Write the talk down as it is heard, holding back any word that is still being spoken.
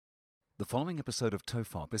The following episode of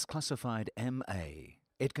TOFOP is classified MA.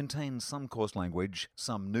 It contains some coarse language,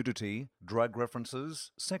 some nudity, drug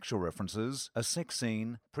references, sexual references, a sex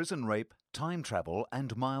scene, prison rape, time travel,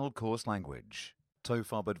 and mild coarse language.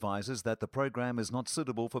 TOFOP advises that the program is not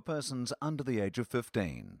suitable for persons under the age of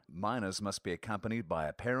 15. Minors must be accompanied by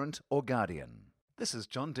a parent or guardian. This is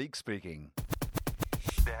John Deek speaking.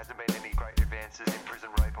 There hasn't been any great advances in prison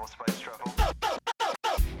rape or space travel.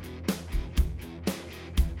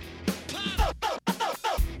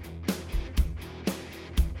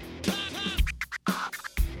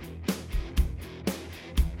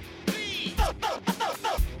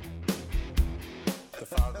 The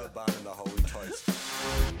Father, the Son, and the Holy Toast.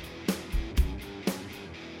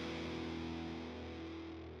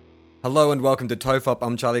 Hello and welcome to TOFOP.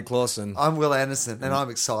 I'm Charlie Clausen. I'm Wil Anderson, and I'm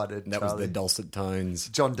excited. That Charlie. was the dulcet tones.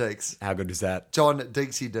 John Deeks. How good is that? John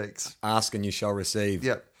Deeksy Deeks. Ask and you shall receive.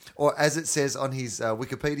 Yeah. Or as it says on his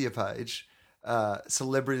Wikipedia page,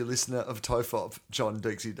 celebrity listener of TOFOP, John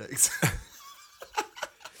Deeksy Deeks.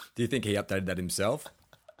 Do you think he updated that himself?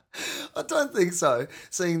 I don't think so.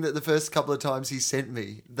 Seeing that the first couple of times he sent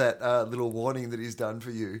me that little warning that he's done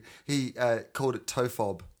for you, he called it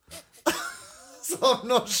TOFOB. So I'm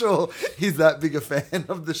not sure he's that big a fan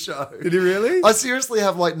of the show. Did he really? I seriously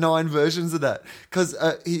have like 9 versions of that because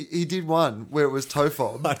he did one where it was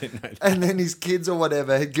TOFOB. I didn't know that. And then his kids or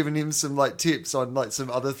whatever had given him some like tips on like some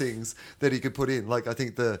other things that he could put in. Like I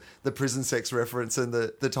think the prison sex reference and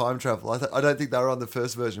the time travel. I don't think they were on the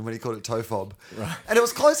first version when he called it TOFOB. Right. And it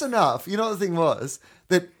was close enough. You know what the thing was?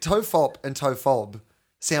 That TOFOP and TOFOB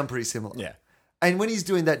sound pretty similar. Yeah. And when he's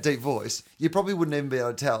doing that deep voice, you probably wouldn't even be able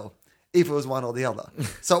to tell if it was one or the other.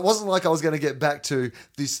 So it wasn't like I was going to get back to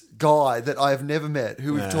this guy that I have never met,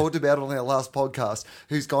 who we've talked about on our last podcast,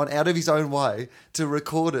 who's gone out of his own way to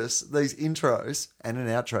record us these intros and an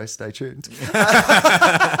outro, stay tuned,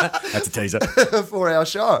 That's a teaser. for our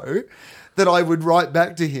show, that I would write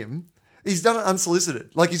back to him. He's done it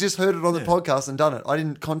unsolicited. Like he's just heard it on the podcast and done it. I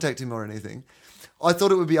didn't contact him or anything. I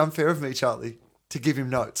thought it would be unfair of me, Charlie, to give him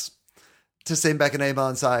notes, to send back an email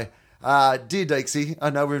and say, Dear Deeksy, I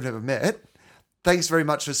know we've never met. Thanks very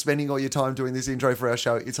much for spending all your time doing this intro for our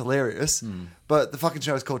show. It's hilarious. But the fucking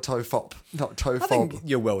show is called TOFOP, not TOFOP. I think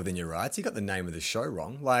you're well within your rights. You got the name of the show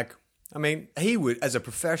wrong. Like, I mean, he would, as a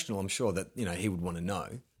professional, I'm sure that, he would want to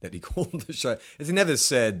know that he called the show. As he never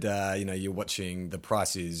said, you're watching The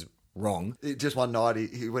Price is Wrong. Just one night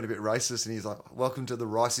he went a bit racist and he's like, welcome to The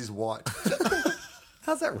Rice is White.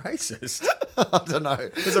 How's that racist? I don't know.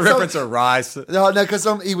 There's a reference to rice. No, because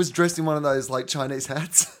he was dressed in one of those like Chinese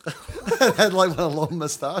hats and had like a long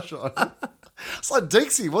moustache on. It's like,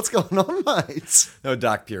 Deeksy, what's going on, mate? No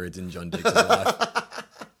dark periods in John Deeks'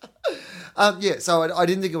 life. So I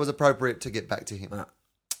didn't think it was appropriate to get back to him.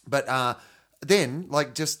 But then,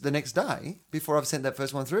 like just the next day, before I've sent that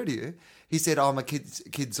first one through to you, he said, oh, my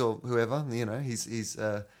kids or whoever,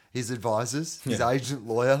 his advisors, his agent,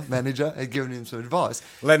 lawyer, manager, had given him some advice.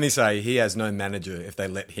 Let me say, he has no manager if they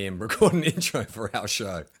let him record an intro for our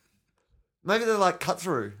show. Maybe they're like cut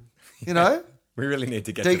through, you know? We really need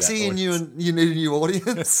to get to that Deeksy, audience. and you need a new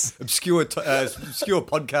audience. Obscure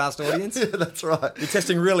podcast audience. Yeah, that's right. You're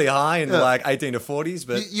testing really high in like 18 to 40s,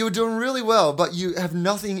 but You were doing really well, but you have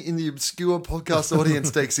nothing in the obscure podcast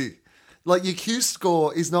audience, Deeksy. Like your Q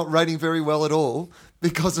score is not rating very well at all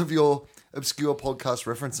because of your obscure podcast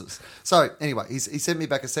references. So anyway, he sent me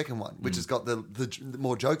back a second one, which has got the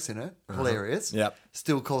more jokes in it. Hilarious. Yep.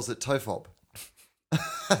 Still calls it TOFOP.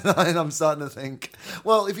 And I'm starting to think,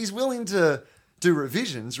 well, if he's willing to do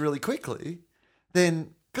revisions really quickly,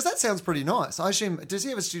 then, because that sounds pretty nice. I assume, does he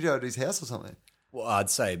have a studio at his house or something? well, I'd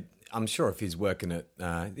say, I'm sure if he's working at,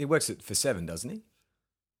 he works at for 7, doesn't he?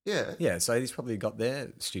 Yeah. Yeah, so he's probably got their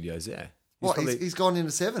studios there. He's gone into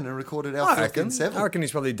 7 and recorded our I filth in reckon. 7. I reckon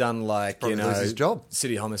he's probably done like, Probably lose his job.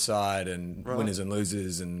 City Homicide and Winners and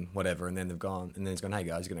Losers and whatever, and then they've gone, and then he's gone, hey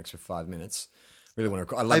guys, you got an extra 5 minutes. Really want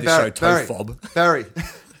to, I love this show, TOFOB.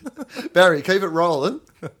 Barry, keep it rolling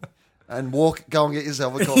and go and get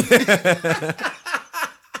yourself a coffee.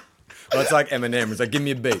 Well, it's like Eminem. It's like, give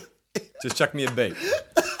me a beat. Just chuck me a beat.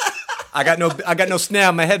 I got no snare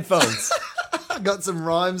on my headphones. I got some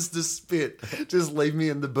rhymes to spit. Just leave me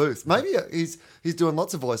in the booth. Maybe he's doing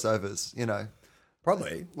lots of voiceovers,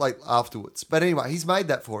 Probably. like afterwards. But anyway, he's made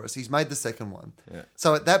that for us. He's made the second one. Yeah.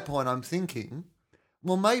 So at that point, I'm thinking,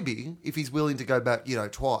 well, maybe if he's willing to go back,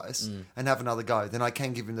 twice and have another go, then I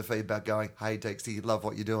can give him the feedback going, hey, Dexty, love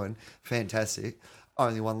what you're doing. Fantastic.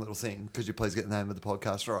 Only one little thing. Could you please get the name of the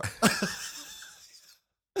podcast right?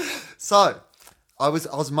 So I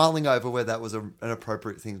was mulling over whether that was an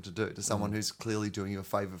appropriate thing to do to someone who's clearly doing you a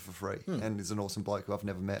favour for free and is an awesome bloke who I've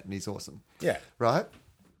never met and he's awesome. Yeah. Right?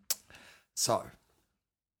 So,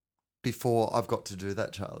 before I've got to do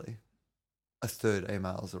that, Charlie, a third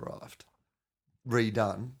email has arrived.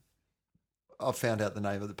 Redone. I've found out the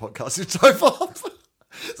name of the podcast is TOFOP.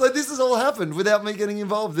 So this has all happened without me getting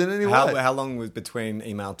involved in any way. How long was between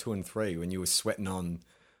email 2 and 3 when you were sweating on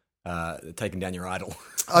taking down your idol?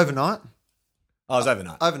 Overnight. Oh, it was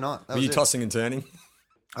overnight. Overnight. That Were you was it. tossing and turning?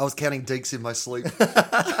 I was counting deeks in my sleep.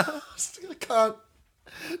 I can't.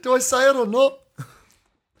 Do I say it or not?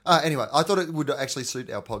 Anyway, I thought it would actually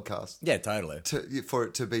suit our podcast Yeah, totally. for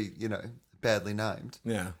it to be, badly named.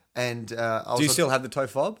 Yeah. And Do you still have the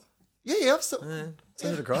TOFOP? Yeah, I've still.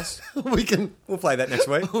 Send it across. We'll We'll play that next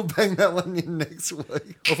week. We'll bang that one in next week.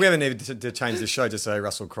 Or if we ever need to change the show to say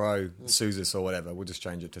Russell Crowe sues us or whatever, we'll just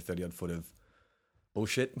change it to 30 odd foot of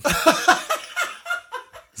bullshit. Does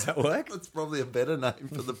that work? That's probably a better name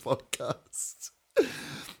for the podcast.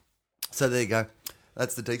 So there you go.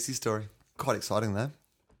 That's the Deeksy story. Quite exciting though.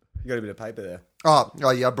 You got a bit of paper there. Oh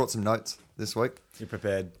yeah, I brought some notes this week. You're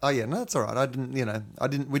prepared. Oh yeah, no, that's all right. I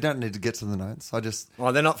didn't. We don't need to get to the notes.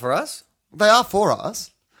 Oh, they're not for us? They are for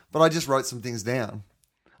us, but I just wrote some things down.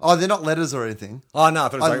 Oh, they're not letters or anything. Oh, no, I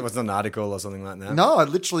thought it was like it was an article or something like that. No, I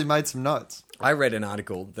literally made some notes. I read an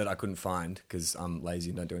article that I couldn't find because I'm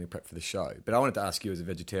lazy and don't do any prep for the show. But I wanted to ask you as a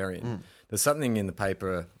vegetarian. There's something in the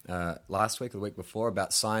paper last week or the week before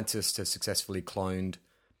about scientists have successfully cloned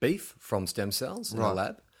beef from stem cells in a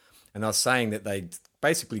lab. And I was saying that they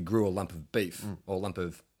basically grew a lump of beef or a lump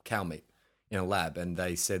of cow meat in a lab. And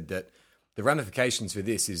they said that the ramifications for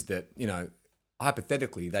this is that,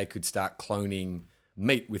 hypothetically, they could start cloning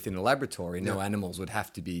meat within a laboratory. No animals would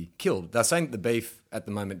have to be killed. They're saying that the beef at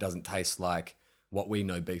the moment doesn't taste like what we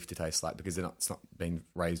know beef to taste like because it's not being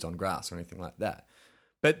raised on grass or anything like that.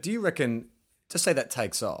 But do you reckon, just say that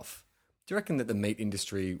takes off, do you reckon that the meat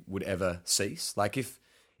industry would ever cease? Like if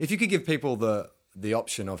you could give people the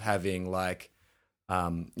option of having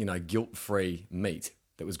guilt-free meat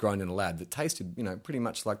that was grown in a lab that tasted, pretty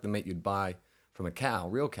much like the meat you'd buy from a cow,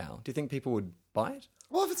 real cow, do you think people would buy it?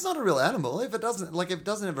 Well, if it's not a real animal, if it doesn't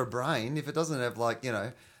have a brain, if it doesn't have like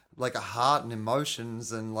a heart and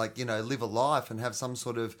emotions and live a life and have some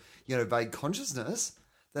sort of vague consciousness,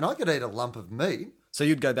 then I could eat a lump of meat. So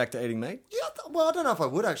you'd go back to eating meat? Yeah, well, I don't know if I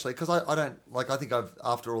would actually, because I don't, I think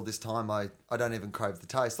after all this time, I don't even crave the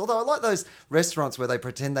taste. Although I like those restaurants where they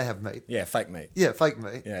pretend they have meat. Yeah, fake meat. Yeah, fake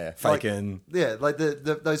meat. Yeah, faking. Like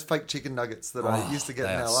those fake chicken nuggets that I used to get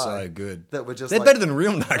in LA. So good. That were just They're better than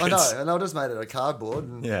real nuggets. I know, and they were just made out of cardboard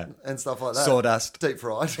and stuff like that. Sawdust. Deep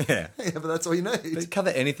fried. Yeah. Yeah, but that's all you need. They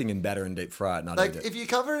cover anything in batter and deep fry it, and I'd eat it. If you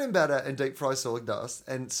cover it in batter and deep fry sawdust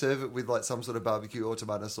and serve it with like some sort of barbecue or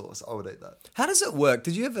tomato sauce, I would eat that. How does it work?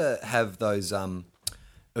 Did you ever have those, it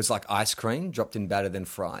was like ice cream dropped in batter then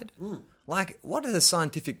fried? Like, what are the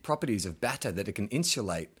scientific properties of batter that it can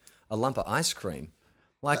insulate a lump of ice cream?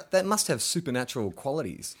 Like, that must have supernatural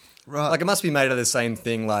qualities. Right. Like, it must be made of the same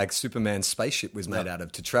thing like Superman's spaceship was made out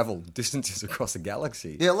of to travel distances across a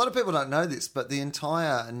galaxy. Yeah, a lot of people don't know this, but the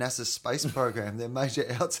entire NASA space program, their major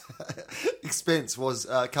expense was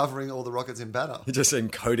covering all the rockets in batter. You're just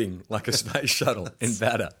encoding like a space shuttle in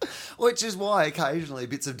batter. Which is why occasionally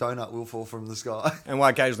bits of donut will fall from the sky. And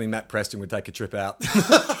why occasionally Matt Preston would take a trip out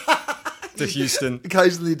to Houston.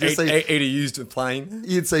 Occasionally just eat a used plane.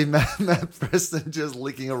 You'd see Matt Preston just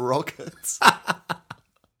licking a rocket.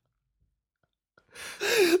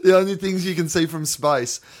 The only things you can see from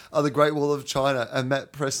space are the Great Wall of China and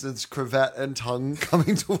Matt Preston's cravat and tongue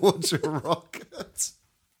coming towards your rocket.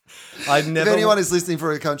 If anyone is listening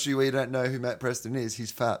for a country where you don't know who Matt Preston is,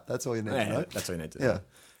 he's fat. That's all you need to know. That's all you need to know.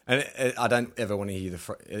 And I don't ever want to hear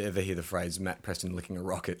the phrase Matt Preston licking a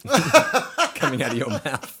rocket coming out of your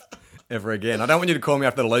mouth ever again. I don't want you to call me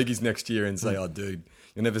after the Logies next year and say, "Oh, dude,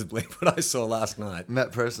 you'll never believe what I saw last night."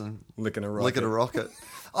 Matt Preston licking a rocket.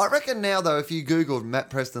 I reckon now, though, if you Googled Matt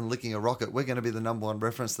Preston licking a rocket, we're going to be the number one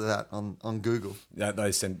reference to that on Google.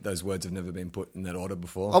 Those words have never been put in that order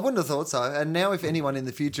before. I wouldn't have thought so. And now if anyone in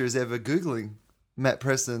the future is ever Googling Matt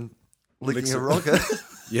Preston licking a rocket...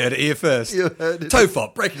 You heard it here first. You heard it.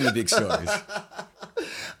 TOFOP, breaking the big stories.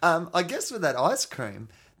 I guess with that ice cream,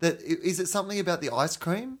 is it something about the ice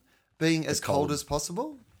cream being as cold as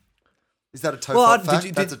possible? Is that a TOFOP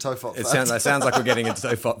fact? That's a TOFOP fact. It sounds like we're getting into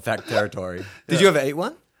TOFOP fact territory. Did you ever eat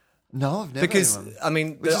one? No, I've never because, eaten one. I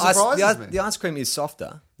mean, Which surprises me. the ice cream is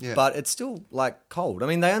softer, but it's still like cold. I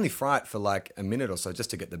mean, they only fry it for like a minute or so just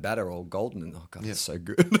to get the batter all golden. And oh god, it's so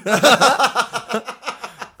good.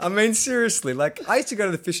 I mean, seriously, like I used to go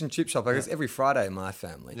to the fish and chip shop. I guess every Friday in my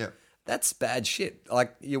family. Yeah. That's bad shit.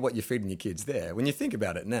 Like what you're feeding your kids there. When you think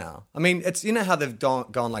about it now, I mean, it's how they've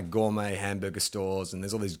gone like gourmet hamburger stores and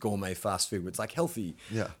there's all these gourmet fast food where it's like healthy.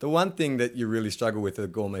 Yeah. The one thing that you really struggle with a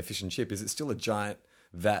gourmet fish and chip is it's still a giant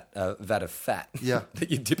vat of fat. Yeah.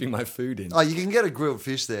 that you're dipping my food in. Oh, you can get a grilled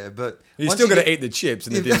fish there, but You once still got to get- eat the chips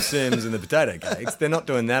and the dim sims and the potato cakes. They're not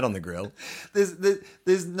doing that on the grill.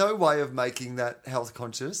 There's no way of making that health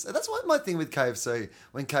conscious. And that's why my thing with KFC.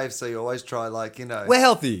 When KFC always try We're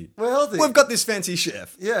healthy. We're healthy. We've got this fancy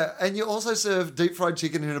chef. yeah, and you also serve deep fried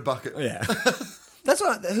chicken in a bucket. Yeah. That's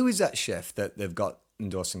what. Who is that chef that they've got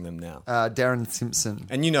endorsing them now? Darren Simpson.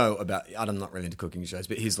 And you know about, I'm not really into cooking shows,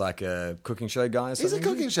 but he's like a cooking show guy or He's something. a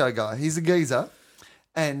cooking show guy. He's a geezer.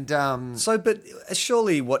 And So, but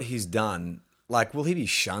surely what he's done, like, will he be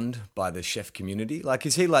shunned by the chef community? Like,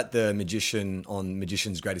 is he like the magician on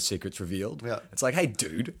Magician's Greatest Secrets Revealed? Yeah. It's like, hey,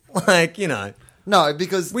 dude, like, no,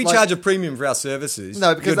 because we like, charge a premium for our services.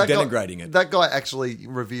 no, because you're that denigrating guy, it. That guy actually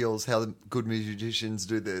reveals how the good magicians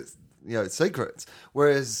do their secrets.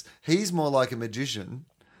 Whereas he's more like a magician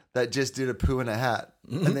that just did a poo in a hat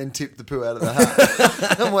and then tipped the poo out of the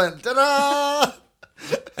hat and went ta-da,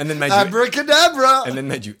 And then made you, abracadabra. and then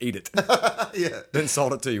made you eat it. yeah. Then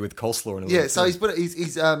sold it to you with coleslaw and a Yeah, little so thing.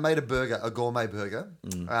 he's made a burger, a gourmet burger,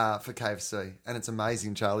 for KFC, and it's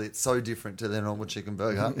amazing, Charlie. It's so different to their normal chicken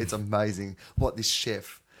burger. It's amazing what this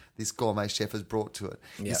gourmet chef, has brought to it.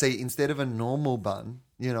 You Yeah. see, instead of a normal bun,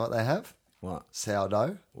 you know what they have? What?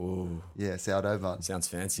 Sourdough. Ooh, Yeah, sourdough bun. sounds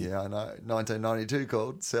fancy. Yeah, I know. 1992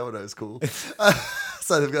 called sourdough's cool.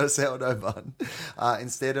 So they've got a sourdough bun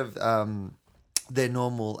instead of their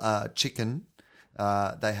normal chicken.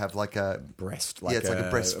 They have like a Breast, it's like a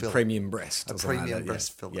breast fillet. premium breast, A or something premium like that,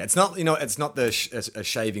 breast yeah. fillet. Yeah, it's not the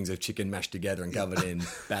shavings of chicken mashed together and covered in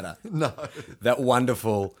batter. No. That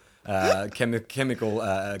wonderful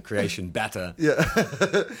chemical creation batter. Yeah.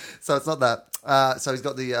 So it's not that. So he's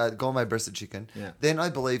got the gourmet breasted chicken. Yeah. Then I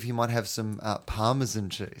believe he might have some Parmesan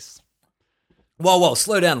cheese. Whoa,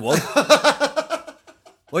 slow down, Walt.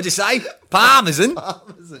 What'd you say? Parmesan?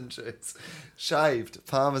 Parmesan cheese. Shaved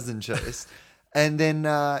Parmesan cheese. And then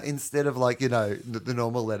instead of like, the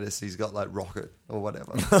normal lettuce, he's got like rocket or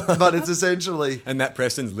whatever. But it's essentially... And that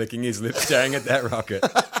Preston's licking his lips staring at that rocket.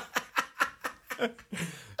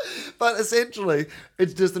 But essentially,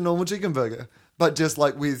 it's just a normal chicken burger. But just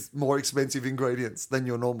like with more expensive ingredients than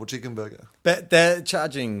your normal chicken burger. But they're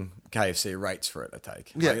charging KFC rates for it, I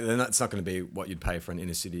take. Yeah. Like, it's not going to be what you'd pay for an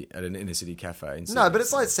inner city cafe. in No, Sydney. but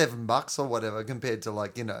it's like $7 or whatever compared to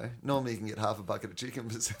like, normally you can get half a bucket of chicken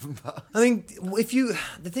for $7. I mean,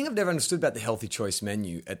 the thing I've never understood about the healthy choice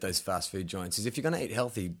menu at those fast food joints is if you're going to eat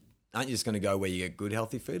healthy, aren't you just going to go where you get good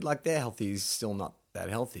healthy food? Like their healthy is still not that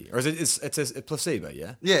healthy, or is it's a placebo?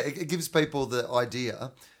 Yeah. Yeah, it gives people the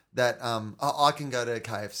idea that I can go to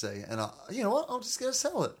KFC and you know what, I'll just get a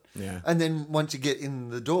salad. Yeah. And then once you get in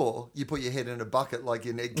the door, you put your head in a bucket like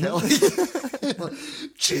in Ed Kelly.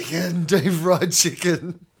 Chicken, deep fried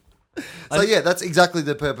chicken. So yeah, that's exactly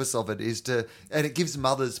the purpose of it and it gives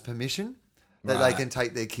mothers permission that they Right. can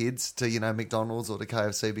take their kids to, McDonald's or to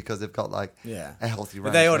KFC because they've got like a healthy range.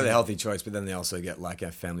 But they order the healthy choice, but then they also get like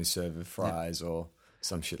a family serve of fries or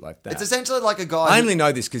some shit like that. It's essentially like a guy. I only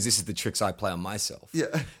know this because this is the tricks I play on myself.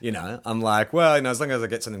 Yeah. I'm like, well, as long as I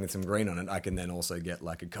get something with some green on it, I can then also get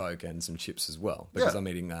like a Coke and some chips as well because Yeah. I'm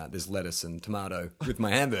eating this lettuce and tomato with my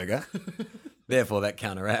hamburger. Therefore, that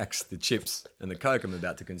counteracts the chips and the Coke I'm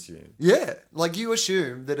about to consume. Yeah, like you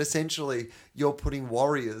assume that essentially you're putting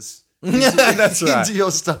warriors That's right. into your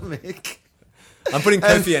stomach. I'm putting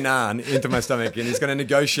Kofi Annan into my stomach and he's going to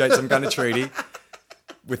negotiate some kind of treaty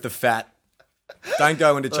with the fat. Don't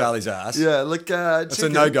go into Charlie's ass. Yeah, look, It's a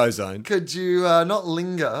chicken, no-go zone. Could you not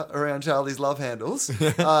linger around Charlie's love handles?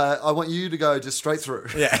 I want you to go just straight through.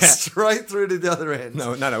 Yeah. Straight through to the other end.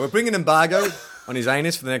 No. We're bringing embargo on his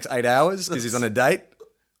anus for the next 8 hours because he's on a date.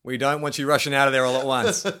 We don't want you rushing out of there all at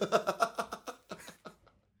once.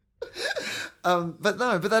 But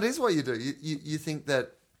that is what you do. You think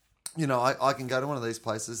that, I can go to one of these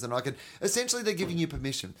places and I can... Essentially, they're giving you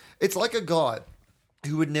permission. It's like a guy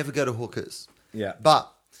who would never go to hookers. Yeah.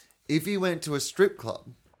 But if he went to a strip club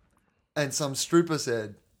and some stripper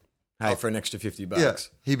said, Hey, for an extra $50. yeah,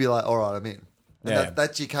 he'd be like, all right, I'm in. And Yeah.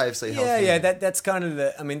 that's your KFC health. Yeah. That's kind of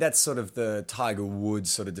that's sort of the Tiger Woods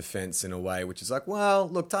sort of defense in a way, which is like, well,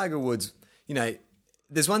 look, Tiger Woods,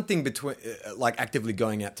 there's one thing between like actively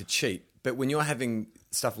going out to cheat, but when you're having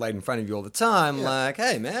stuff laid in front of you all the time, like,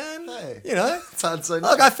 hey, man, It's hard to say no.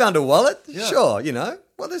 look, I found a wallet. Yeah. Sure,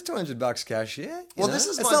 well, there's $200 cash here. Well, this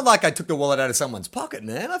is it's my- not like I took the wallet out of someone's pocket,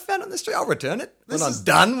 man. I found it on the street. I'll return it when This I'm is-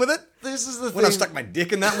 done with it. This is the When I've thing. stuck my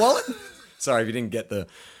dick in that wallet. Sorry if you didn't get the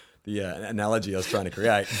analogy I was trying to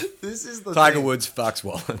create. This is the Tiger thing. Woods fucks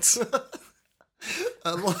wallets.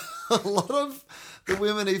 A lot of the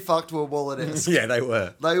women he fucked were wallet-esque. Yeah, they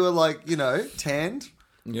were. They were like, tanned,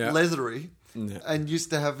 Yeah. leathery, Yeah. and used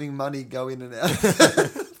to having money go in and out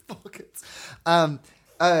of pockets.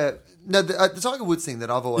 The Tiger Woods thing that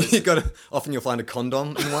I've always... Often you'll find a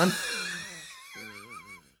condom in one.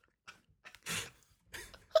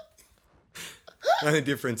 The only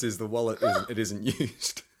difference is the wallet isn't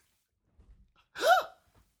used.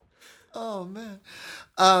 Oh, man.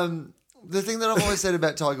 The thing that I've always said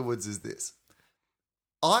about Tiger Woods is this.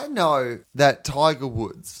 I know that Tiger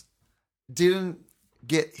Woods didn't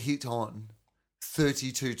get hit on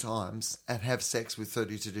 32 times and have sex with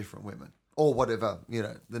 32 different women or whatever,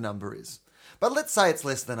 the number is. But let's say it's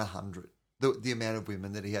less than 100, the amount of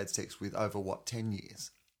women that he had sex with over, 10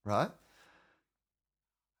 years, right?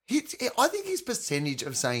 I think his percentage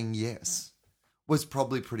of saying yes was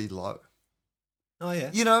probably pretty low. Oh, yeah.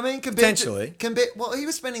 You know what I mean? Potentially. Well, he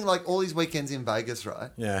was spending like all his weekends in Vegas,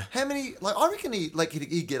 right? Yeah. How many? Like, I reckon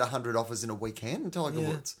he'd get 100 offers in a weekend. Tiger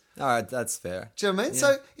Woods. All right, that's fair. Do you know what I mean? Yeah.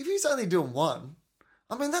 So if he's only doing one,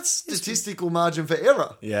 I mean that's statistical margin for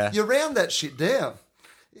error. Yeah. You round that shit down.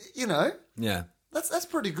 Yeah. That's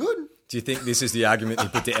pretty good. Do you think this is the argument he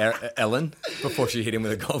put to Ellen before she hit him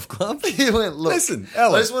with a golf club? He went, look, Listen,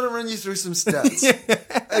 Ellen. I just want to run you through some stats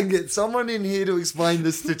and get someone in here to explain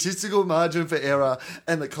the statistical margin for error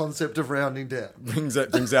and the concept of rounding down. Brings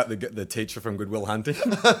out the teacher from Good Will Hunting.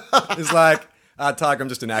 It's like, Tiger, I'm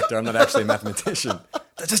just an actor. I'm not actually a mathematician.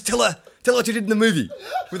 Just tell her what you did in the movie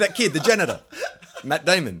with that kid, the janitor, Matt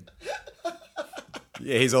Damon.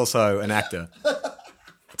 Yeah, he's also an actor.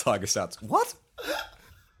 Tiger starts, what?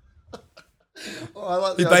 Oh, I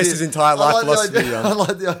like He the based idea- his entire life philosophy on... I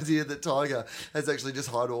like the idea that Tiger has actually just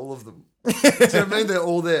hired all of them. Do you know what I mean? They're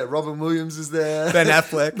all there. Robin Williams is there. Ben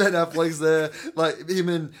Affleck. Ben Affleck's there. Like him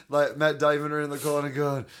and like Matt Damon are in the corner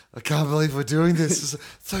going, I can't believe we're doing this. It's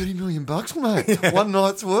 $30 million, mate. One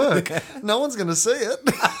night's work. No one's going to see it.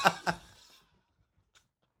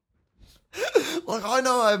 Like, I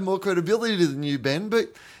know I have more credibility than you, Ben,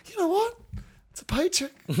 but you know what? It's a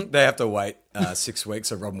paycheck. They have to wait 6 weeks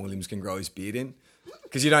so Robin Williams can grow his beard in.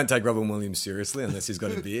 Because you don't take Robin Williams seriously unless he's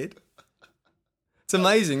got a beard. It's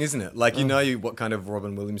amazing, isn't it? Like, what kind of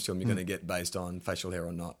Robin Williams film you're going to get based on facial hair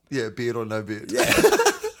or not. Yeah, beard or no beard. Yeah.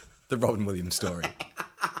 The Robin Williams story.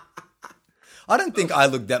 I don't think I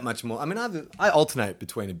look that much more. I mean, I alternate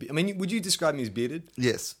between a beard. I mean, would you describe me as bearded?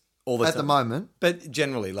 Yes. All the At time? the moment. But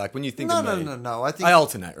generally, like when you think of me... No. I think I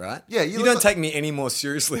alternate, right? Yeah, You look don't like- take me any more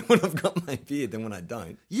seriously when I've got my beard than when I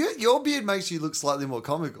don't. your beard makes you look slightly more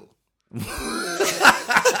comical. Fuck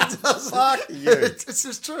you. It's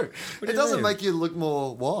just true. do It you doesn't mean? make you look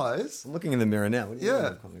more wise. I'm looking in the mirror now. What do you Yeah.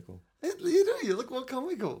 mean comical? You do. You look more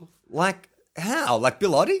comical. Like how? Like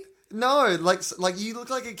Bill Oddie? No, like you look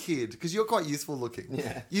like a kid because you're quite youthful looking.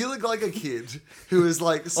 Yeah. You look like a kid who is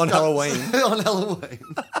like On Halloween. on Halloween.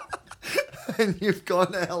 And you've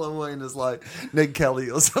gone to Halloween as like Ned Kelly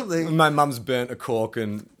or something. My mum's burnt a cork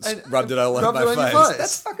and And rubbed it all over rubbed my it on your face. face.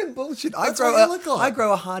 That's fucking bullshit. That's what you look like. I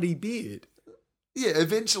grow a hardy beard. Yeah,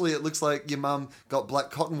 eventually it looks like your mum got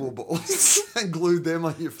black cotton wool balls and glued them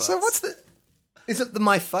on your face. So what's the... Is it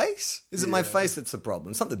my face? Is it my face that's the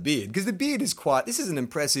problem? It's not the beard. Because the beard is quite... This is an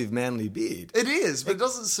impressive, manly beard. It is, but it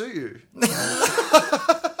doesn't suit you.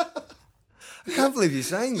 I can't believe you're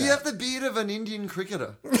saying that. You have the beard of an Indian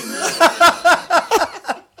cricketer.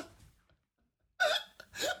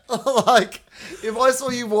 Like, if I saw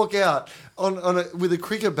you walk out with a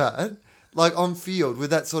cricket bat, like on field with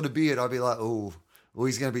that sort of beard, I'd be like, oh,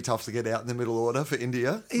 he's going to be tough to get out in the middle order for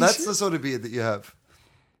India. That's the sort of beard that you have.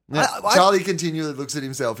 Yeah. Charlie continually looks at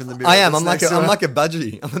himself in the mirror. I am. that's I'm like next to him. a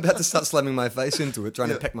budgie. I'm about to start slamming my face into it, trying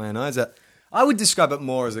to peck my own eyes out. I would describe it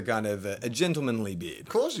more as a kind of a gentlemanly beard. Of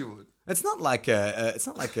course you would. It's not like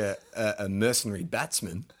a mercenary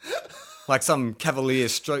batsman, like some cavalier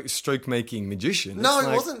stroke making magician. No, It's he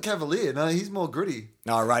like- wasn't cavalier. No, he's more gritty.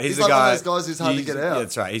 Oh, right. He's the like guy. one of those guys who's hard to get out. Yeah,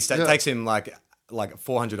 that's right. He takes him like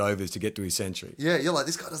 400 overs to get to his century. Yeah, you're like,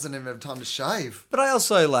 this guy doesn't even have time to shave. But I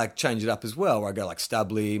also like change it up as well, where I go like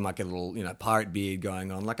stubbly, might get a little pirate beard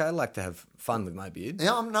going on. Like I like to have fun with my beard.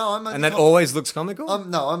 Yeah, I'm only And that always looks comical.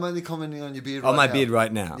 I'm only commenting on your beard. Right my now. beard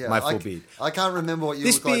right now, Yeah, my full beard. I can't remember what you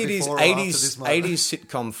This look like beard is before or after this 80s moment. 80s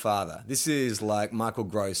sitcom father. This is like Michael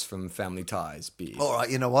Gross from Family Ties beard. All right,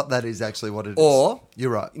 you know what? That is actually what it is. Or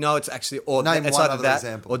you're right. No, it's actually Name it's one either other that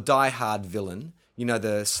example. or Die Hard villain. You know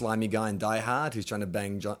the slimy guy in Die Hard who's trying to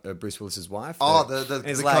bang Bruce Willis's wife. Oh, And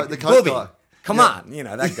he's the like, coke "Bobby, guy. Come on, you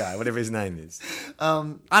know, that guy, whatever his name is.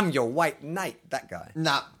 I'm your white knight, that guy.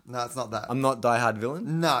 No, it's not that. I'm not Die Hard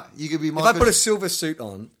villain. No, you could be If Michael... I put a silver suit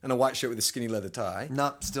on and a white shirt with a skinny leather tie,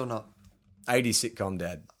 No, still not. 80s sitcom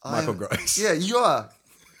dad, Michael Gross. Yeah, you are.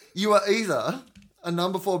 You are either a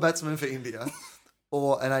number 4 batsman for India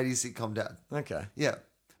or an 80s sitcom dad. Okay. Yeah.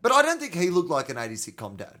 But I don't think he looked like an 80s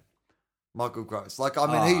sitcom dad. Michael Gross. Like, I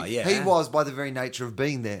mean, he was, by the very nature of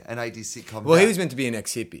being there, an 80s sitcom Well, dad. he was meant to be an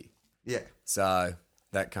ex-hippie. Yeah. So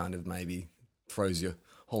that kind of maybe throws your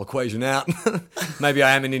whole equation out. Maybe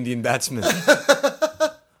I am an Indian batsman.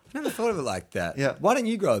 Never thought of it like that. Yeah. Why don't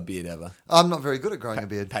you grow a beard ever? I'm not very good at growing a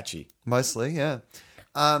beard. Patchy. Mostly, yeah.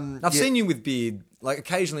 I've seen you with beard, like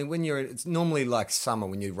occasionally when it's normally like summer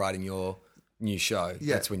when you're writing your new show.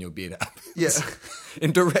 Yeah. That's when your beard happens. Yeah.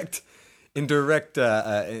 in direct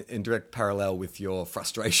parallel with your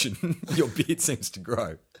frustration, your beard seems to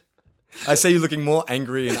grow. I see you looking more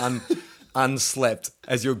angry and unslept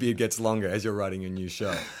as your beard gets longer as you're writing your new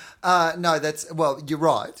show. No, well, you're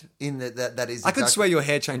right in that is. I could swear your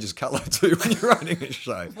hair changes colour too when you're writing a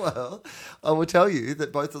show. Well, I will tell you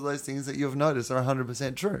that both of those things that you've noticed are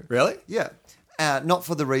 100% true. Really? Yeah. Not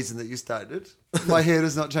for the reason that you stated. My hair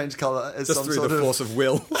does not change colour as Just some through sort the of... force of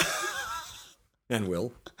will. And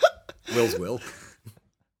will. Will's will.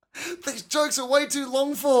 These jokes are way too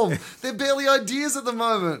long form. They're barely ideas at the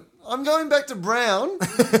moment. I'm going back to Brown.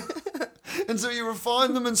 And so you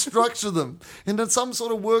refine them and structure them into some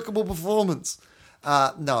sort of workable performance.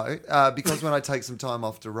 No, because when I take some time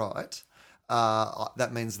off to write, that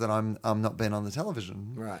means that I'm not being on the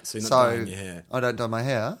television. Right, so you're not dyeing your hair. I don't dye my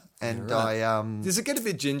hair. And Yeah, right. Does it get a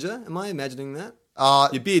bit ginger? Am I imagining that?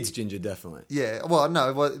 Your beard's ginger, definitely. Yeah, well,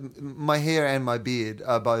 no, my hair and my beard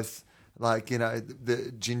are both like,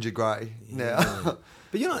 the ginger grey now.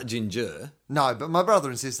 But you're not ginger. No, but my brother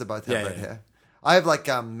and sister both have red hair. I have like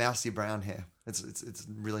mousy brown hair. It's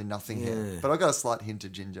really nothing hair. But I got a slight hint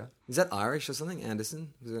of ginger. Is that Irish or something,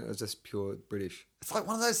 Anderson? Or is it just pure British? It's like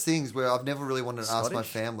one of those things where I've never really wanted to ask my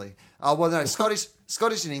Scottish? family. Well, no, Scottish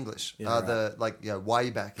and English. Yeah, right. Way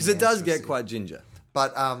back. Because it does get quite ginger.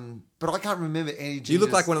 But I can't remember any gingers. You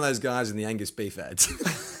look like one of those guys in the Angus beef ads.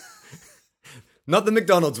 Not the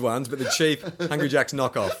McDonald's ones, but the cheap Hungry Jack's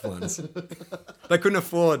knockoff ones. They couldn't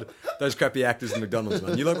afford those crappy actors in the McDonald's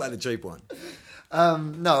one. You look like the cheap one.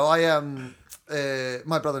 No,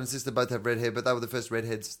 my brother and sister both have red hair, but they were the first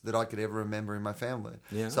redheads that I could ever remember in my family.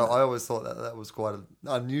 Yeah. So I always thought that was quite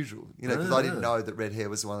unusual, because I didn't know that red hair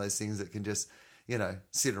was one of those things that can just,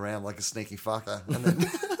 sit around like a sneaky fucker. And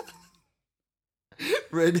then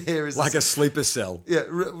red hair is Like a sleeper cell. Yeah,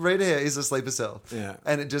 red hair is a sleeper cell. Yeah.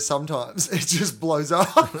 And it just blows up.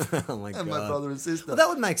 Oh my God. And my brother and sister. Well, that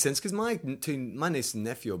would make sense because my niece and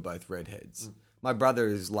nephew are both redheads. My brother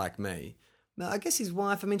is like me. Now, I guess his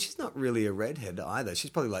wife, she's not really a redhead either.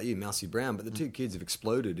 She's probably like you, mousy brown, but the two kids have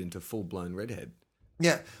exploded into full-blown redhead.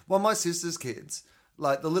 Yeah. Well, my sister's kids,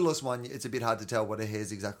 like the littlest one, it's a bit hard to tell what her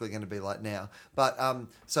hair's exactly going to be like now. But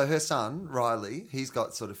so her son, Riley, he's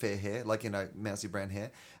got sort of fair hair, like, mousy brown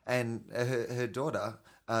hair. And her daughter,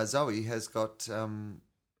 Zoe, has got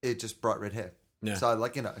just bright red hair. Yeah. So,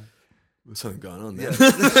 There's something going on there.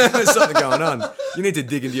 There's something going on. You need to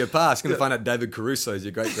dig into your past. You're going to find out David Caruso is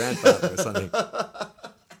your great-grandfather or something.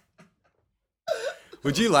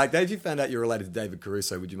 Would you like that? If you found out you're related to David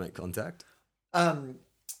Caruso, would you make contact?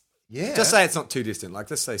 Yeah. Just say it's not too distant. Like,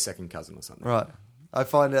 let's say second cousin or something. Right. I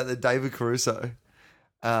find out that David Caruso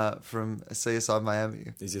from CSI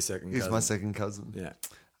Miami Is your second is cousin. my second cousin. Yeah.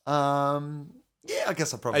 Yeah, I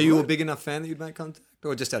guess I probably Are you a would. big enough fan that you'd make contact?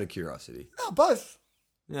 Or just out of curiosity? No, both.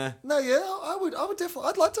 Yeah. No, yeah, I would definitely.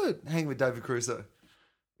 I'd like to hang with David Caruso.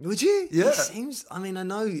 Would you? Yeah. He seems, I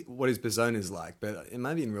know what his persona is like, but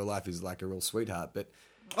maybe in real life he's like a real sweetheart, but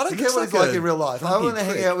I don't he care looks what he's like a in real life. I grumpy want to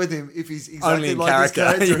hang prick. out with him if he's Only exactly in like his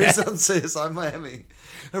character, character is yeah. on CSI Miami.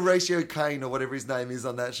 Horatio Kane or whatever his name is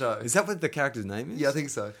on that show. Is that what the character's name is? Yeah, I think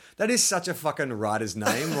so. That is such a fucking writer's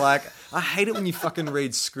name. Like, I hate it when you fucking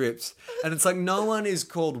read scripts and it's like no one is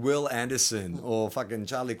called Wil Anderson or fucking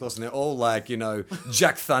Charlie Clausen. They're all like,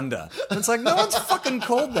 Jack Thunder. And it's like, no one's fucking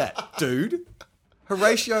called that, dude.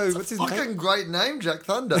 Horatio, what's his Fucking name? great name, Jack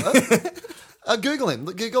Thunder. Google him.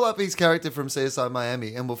 Google up his character from CSI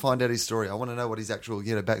Miami and we'll find out his story. I want to know what his actual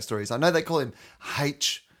backstory is. I know they call him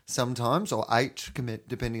H sometimes or H,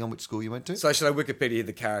 depending on which school you went to. So should I Wikipedia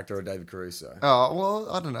the character or David Caruso? Oh, well,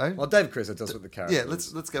 I don't know. Well, David Caruso tells us what the character Yeah,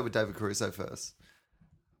 is. let's go with David Caruso first.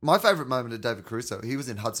 My favourite moment of David Caruso, he was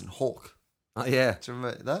in Hudson Hawk. Oh, yeah. Do you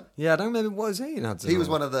remember that? Yeah, I don't remember. What was he in Hudson He was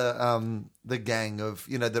Hawk? one of the gang of,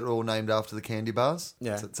 that are all named after the candy bars.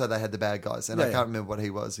 Yeah. So they had the bad guys. And Yeah, I can't remember what he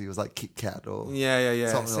was. He was like Kit Kat or... Yeah.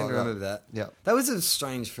 I Something seem like to remember that. Yeah. That was a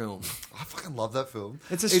strange film. I fucking love that film.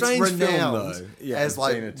 It's a strange film, renowned though. Yeah, as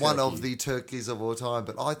being a like one of turkey. the turkeys of all time,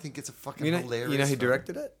 but I think it's a fucking hilarious You know who film.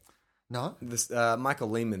 directed it? No? This Michael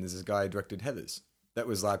Lehman is this guy who directed Heathers. That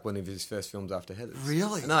was like one of his first films after Heathers.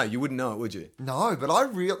 Really? No, you wouldn't know it, would you? No, but I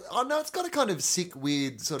know it's got a kind of sick,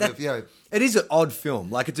 weird sort of, It is an odd film.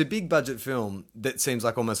 Like, it's a big budget film that seems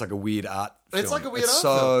like almost like a weird art film. It's like a weird it's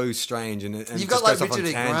art so strange. And You've just got like goes off on Richard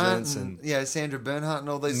E. Grant tangents and Sandra Bernhardt and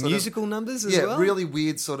all these sort musical numbers as of, well. really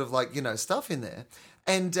weird sort of like, stuff in there.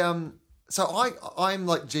 And so I'm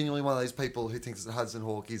like genuinely one of those people who thinks that Hudson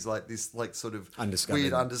Hawk is like this like sort of Undiscovered.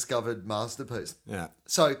 weird undiscovered masterpiece. Yeah.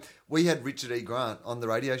 So we had Richard E. Grant on the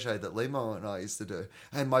radio show that Limo and I used to do.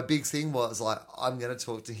 And my big thing was like, I'm going to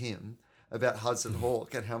talk to him about Hudson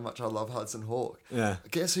Hawk and how much I love Hudson Hawk. Yeah.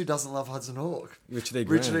 Guess who doesn't love Hudson Hawk? Richard E.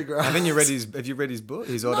 Grant. Richard E. Grant. Have you read his book,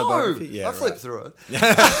 his No, autobiography? I flipped through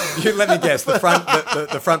it. You let me guess. The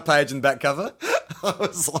front page and back cover. I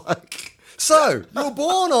was like... So you were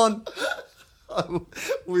born on.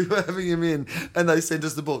 We were having him in and they sent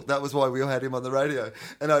us the book. That was why we all had him on the radio.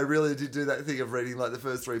 And I really did do that thing of reading like the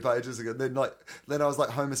first 3 pages again. Then I was like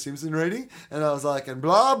Homer Simpson reading and I was like, and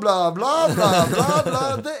blah, blah, blah, blah, blah,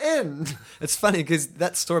 blah, the end. It's funny because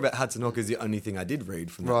that story about Hudson Hawk is the only thing I did read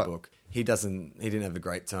from that Right. book. He didn't have a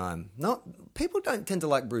great time. People don't tend to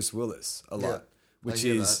like Bruce Willis a lot, which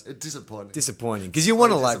is It's disappointing. disappointing because you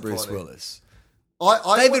want to Very like Bruce disappointing. Willis.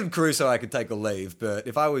 David, Caruso, I could take or leave, but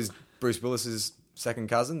if I was Bruce Willis's second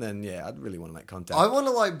cousin, then yeah, I'd really want to make contact. I want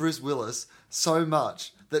to like Bruce Willis so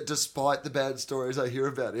much that despite the bad stories I hear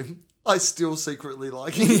about him, I still secretly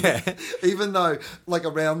like him. Yeah. Even though, like,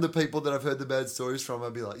 around the people that I've heard the bad stories from,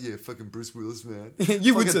 I'd be like, yeah, fucking Bruce Willis, man.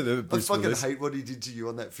 You would say that, Bruce I fucking Willis. hate what he did to you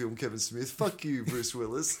on that film, Kevin Smith. Fuck you, Bruce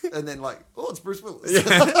Willis. And then, like, oh, it's Bruce Willis.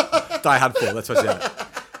 Die Hard 4, that's what you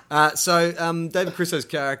have. So David Crusoe's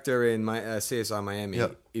character in CSI Miami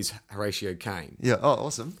Yep. is Horatio Caine. Yeah, oh,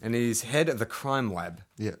 awesome. And he's head of the crime lab.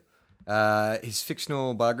 Yeah. His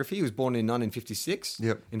fictional biography, he was born in 1956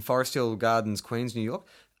 Yep. in Forest Hill Gardens, Queens, New York.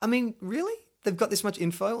 I mean, really? They've got this much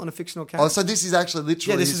info on a fictional character? Oh, so this is actually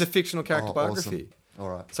literally... Yeah, this is a fictional character biography. Awesome. All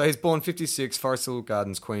right. So he's born 56, Forest Hill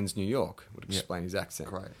Gardens, Queens, New York. Would explain his accent.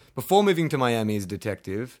 Great. Before moving to Miami as a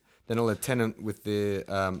detective, then a lieutenant with the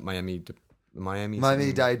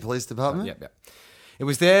Miami-Dade Police Department? Yep. It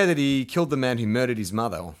was there that he killed the man who murdered his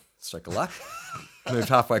mother. Oh, stroke of luck. Moved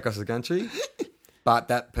halfway across the country. But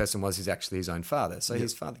that person was actually his own father. So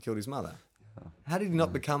his father killed his mother. How did he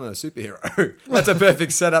not become a superhero? That's a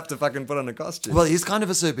perfect setup to fucking put on a costume. Well, he's kind of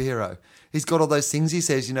a superhero. He's got all those things he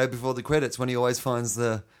says, before the credits when he always finds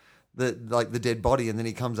the dead body and then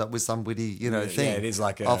he comes up with some witty, thing. Yeah, it is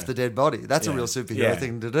like off the dead body. That's a real superhero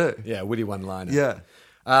thing to do. Yeah, witty one-liner. Yeah.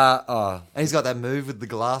 And And he's got that move with the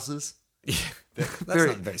glasses. that's Very-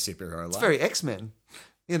 not very superhero-like. It's very X-Men.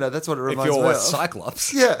 That's what it if reminds me you're of.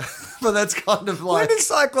 Cyclops. Yeah, but that's kind of When like... did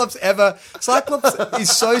Cyclops ever... Cyclops is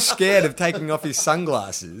so scared of taking off his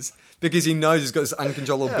sunglasses because he knows he's got this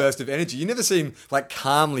uncontrollable burst of energy. You never see him,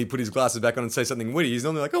 calmly put his glasses back on and say something witty. He's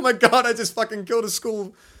normally like, oh my God, I just fucking killed a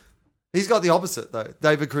school... He's got the opposite, though.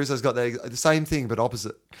 David Crusoe's got the same thing, but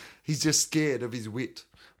opposite. He's just scared of his wit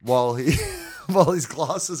while his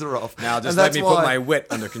glasses are off. Now And just let that's me why- put my wit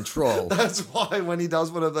under control. That's why when he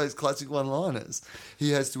does one of those classic one-liners,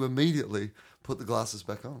 he has to immediately put the glasses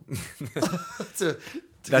back on to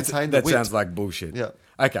contain the That wit. sounds like bullshit. Yeah.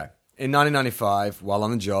 Okay. In 1995, while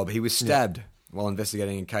on the job, he was stabbed while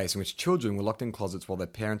investigating a case in which children were locked in closets while their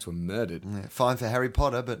parents were murdered. Yeah, fine for Harry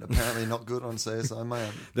Potter, but apparently not good on CSI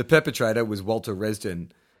Miami. The perpetrator was Walter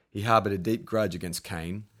Resden. He harboured a deep grudge against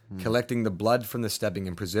Caine, collecting the blood from the stabbing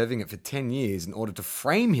and preserving it for 10 years in order to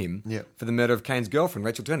frame him for the murder of Caine's girlfriend,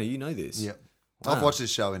 Rachel Turner. You know this. Yeah. I've watched this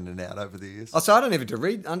show in and out over the years. Oh, so I don't even to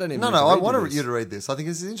read. I don't even. No, need to I read want this. you to read this. I think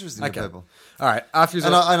this is interesting Okay. to people. All right. After his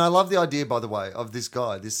And I love the idea, by the way, of this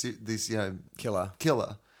guy, this killer.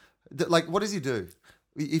 Like, what does he do?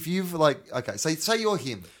 If you've okay, say you're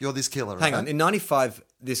him, you're this killer. Hang okay? on. In 95,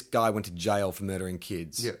 this guy went to jail for murdering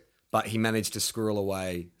kids. Yeah. But he managed to squirrel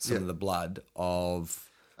away some of the blood of...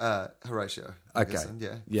 Horatio. I'm Okay. guessing,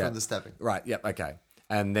 Yeah. from the stabbing. Right. Yep. Okay.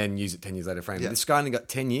 And then use it 10 years later. Frame. Yeah. This guy only got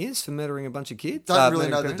 10 years for murdering a bunch of kids. Don't really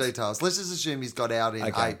know murdering the parents? details. Let's just assume he's got out in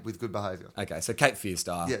Okay. 8 with good behaviour. Okay. So Cape Fear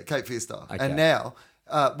style. Yeah, Cape Fear style. Okay. And now,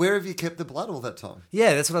 where have you kept the blood all that time?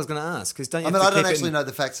 Yeah, that's what I was going to ask. Because don't you I have mean, to I don't keep it actually in know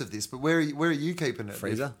the facts of this, but where are you keeping it?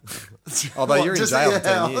 freezer? Although you're in just jail at for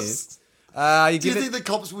your 10 years. house? You Do you give think it, the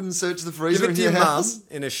cops wouldn't search the give freezer it in to your your mum house?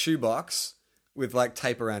 in a shoebox with like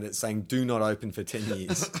tape around it saying "Do not open for 10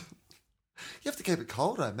 years." You have to keep it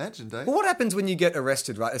cold, I imagine, don't you? Well, what happens when you get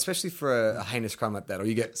arrested, right? Especially for a heinous crime like that, or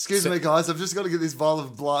you get Excuse me, guys. I've just got to get this vial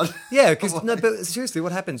of blood. Yeah, because no, but seriously,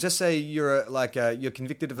 what happens? Just say you're you're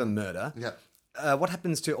convicted of a murder. Yeah. What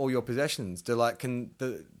happens to all your possessions? Do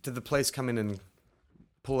the police come in and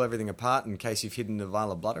pull everything apart in case you've hidden a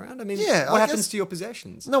vial of blood around? I mean, Yeah, what I happens guess- to your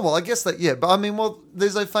possessions? No, well, I guess that, yeah. But I mean, well,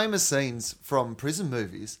 there's those famous scenes from prison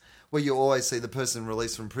movies where you always see the person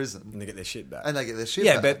released from prison And they get their shit back. and they get their shit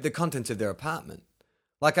yeah, back. but the contents of their apartment.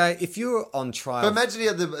 Like, if you're on trial... But imagine he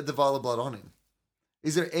had the vial of blood on him.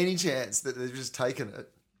 Is there any chance that they've just taken it,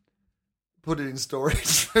 put it in storage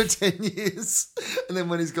for 10 years, and then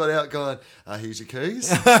when he's got out going, here's your keys,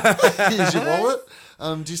 here's your wallet,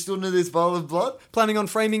 do you still need this vial of blood? Planning on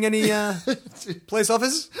framing any police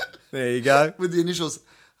officers? There you go. With the initials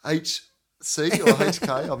HC or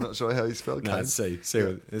HK, I'm not sure how you spell No, Kane. it's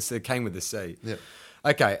C. It came with the C. Yeah.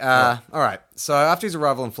 Okay, all right. So after his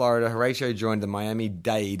arrival in Florida, Horatio joined the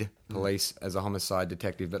Miami-Dade police as a homicide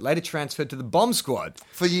detective, but later transferred to the bomb squad.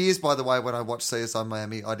 For years, by the way, when I watched CSI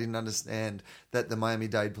Miami, I didn't understand that the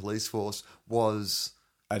Miami-Dade police force was...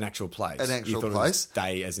 An actual place. An actual you thought place? It was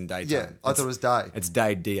day as in daytime. Yeah, I thought it was day. It's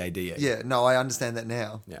Dade, D-A-D-E. Yeah, no, I understand that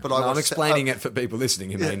now. Yeah. But No, I'm watched- explaining it for people listening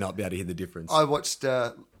who may not be able to hear the difference. I watched,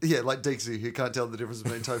 like Dixie, who can't tell the difference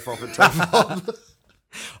between TOFOP and TOFOP.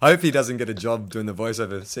 I hope he doesn't get a job doing the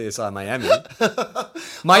voiceover of CSI Miami.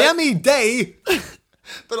 Miami-Dade!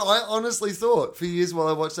 But I honestly thought for years while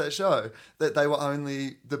I watched that show that they were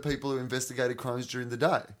only the people who investigated crimes during the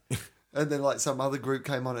day. And then like some other group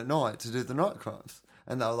came on at night to do the night crimes.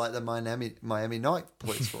 And they were like the Miami Night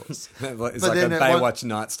Police Force. It's But like a then at Baywatch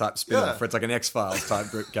Nights type spin-off, Yeah. where it's like an X-Files type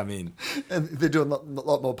group come in. And they're doing a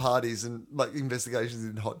lot more parties and like investigations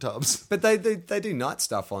in hot tubs. But they do night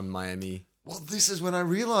stuff on Miami. Well, this is when I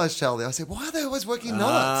realised, Charlie. I said, why are they always working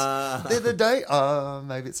Ah. nights? They're the day.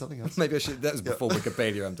 Maybe it's something else. Maybe I should... That was before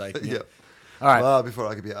Wikipedia, I'm taking Yeah. it. All right. Before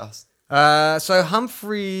I could be asked. So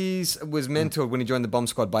Humphreys was mentored when he joined the bomb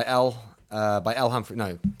squad by Al Humphreys.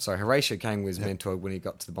 No, sorry, Horatio Kane was mentored when he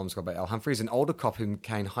got to the bomb squad by Al Humphreys, an older cop whom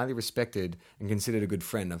Kane highly respected and considered a good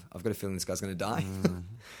friend. I've got a feeling this guy's going to die.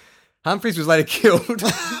 Humphreys was later killed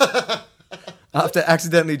after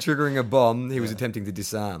accidentally triggering a bomb he was attempting to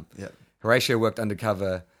disarm. Yeah. Horatio worked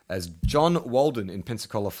undercover as John Walden in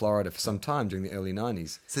Pensacola, Florida for some time during the early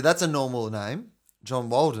 90s. See, that's a normal name. John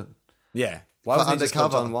Walden. Yeah. Why For wasn't he just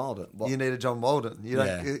called undercover. John Walden? What? You need a John Walden. You don't.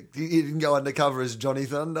 Yeah. You didn't go undercover as Johnny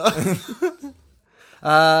Thunder.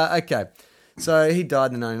 Okay. So he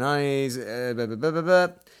died in the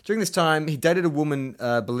 1990s. During this time, he dated a woman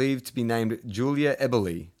believed to be named Julia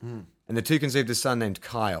Eberly, and the two conceived a son named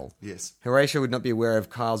Kyle. Yes. Horatio would not be aware of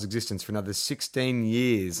Kyle's existence for another 16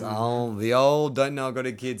 years. Oh, the old don't know I got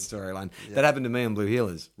a kid storyline. That happened to me on Blue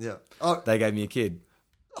Healers. Yeah. Oh, They gave me a kid.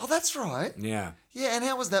 that's right. Yeah. Yeah, and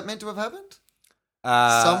how was that meant to have happened?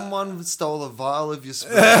 Uh, Someone stole a vial of your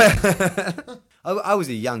sperm. I was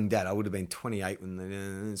a young dad. I would have been 28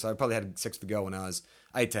 so I probably had sex with the girl when I was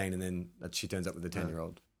 18, and then she turns up with a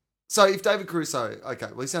 10-year-old. So if David Caruso, okay,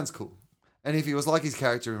 well, he sounds cool. And if he was like his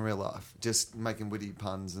character in real life, just making witty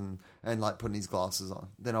puns and like putting his glasses on,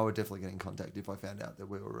 then I would definitely get in contact if I found out that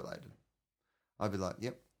we were related. I'd be like,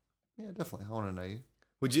 yep, yeah, definitely. I want to know you.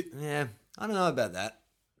 Would you? Yeah, I don't know about that.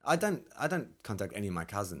 I don't contact any of my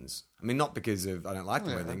cousins. I mean, not because of I don't like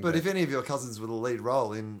them or anything. But if any of your cousins were the lead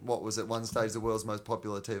role in what was at one stage the world's most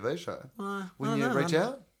popular TV show, wouldn't you reach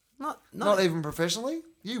out? Not even professionally?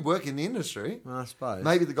 You work in the industry. I suppose.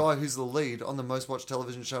 Maybe the guy who's the lead on the most watched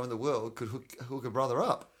television show in the world could hook a brother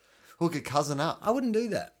up, hook a cousin up. I wouldn't do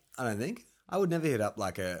that. I don't think. I would never hit up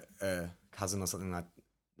like a cousin or something like,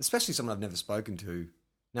 especially someone I've never spoken to.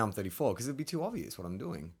 Now I'm 34 because it'd be too obvious what I'm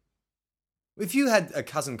doing. If you had a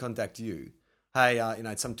cousin contact you, hey,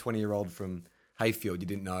 some 20-year-old from Hayfield you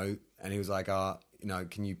didn't know, and he was like,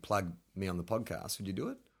 can you plug me on the podcast? Would you do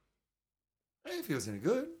it? If he was any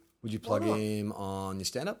good. Would you plug Why not? him on your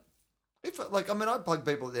stand-up? I'd plug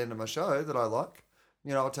people at the end of my show that I like.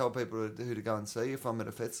 I'll tell people who to go and see if I'm at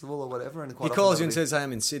a festival or whatever. And He quite calls often you and says, hey,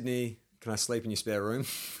 I'm in Sydney. Can I sleep in your spare room?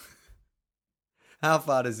 How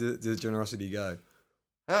far does generosity go?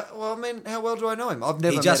 how well do I know him? I've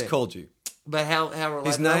never He met just him. called you. But how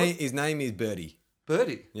related? His name is Bertie.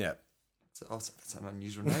 Bertie. Yeah. That's an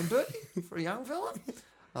unusual name, Bertie, for a young fella.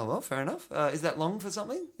 Oh, well, fair enough. Is that long for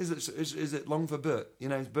something? Is it long for Bert? Your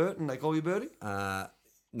name's Bert and they call you Bertie?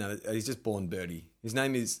 No, he's just born Bertie. His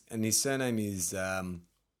name is, and his surname is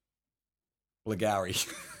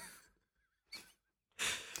Blagowrie.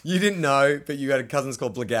 You didn't know, but you had cousins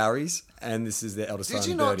called Blagowries, and this is their eldest son, Did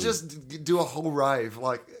you not Bertie. just do a whole rave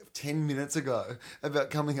like 10 minutes ago about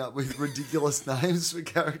coming up with ridiculous names for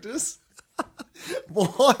characters?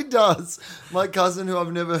 Why does my cousin, who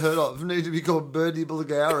I've never heard of, need to be called Bertie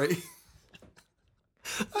Blagowrie?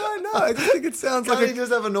 I don't know. I just think it sounds Can't like he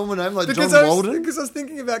just have a normal name like John because I Walden? was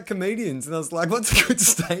thinking about comedians, and I was like, what's a good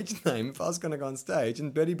stage name if I was going to go on stage?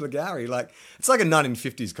 And Bertie Blagowrie, like, it's like a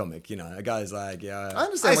 1950s comic, you know. A guy's like, yeah, I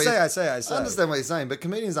understand. I say. I understand what you're saying, but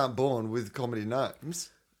comedians aren't born with comedy names.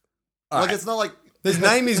 All Like right. it's not like His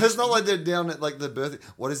name is- It's not like they're down at like the birth.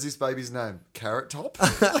 What is this baby's name? Carrot Top.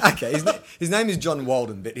 Okay, his name is John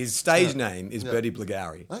Walden, but his stage name is Bertie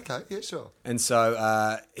Blagowrie. Okay, yeah, sure. And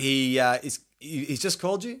so he's just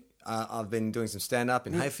called you. I've been doing some stand-up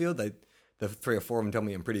in Hayfield. The 3 or 4 of them tell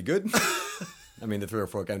me I'm pretty good. I mean, the 3 or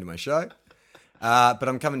 4 came to my show. But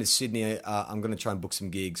I'm coming to Sydney. I'm going to try and book some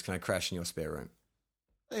gigs. Can I crash in your spare room?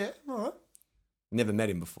 Yeah, all right. Never met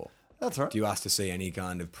him before. That's all right. Do you ask to see any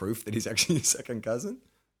kind of proof that he's actually your second cousin?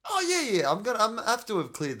 Oh yeah. I'm have to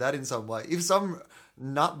have cleared that in some way. If some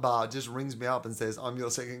nut bar just rings me up and says I'm your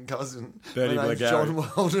second cousin, Bertie my name's Blagowrie. John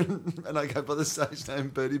Walden, and I go by the stage name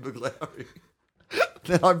Bertie Blagowrie,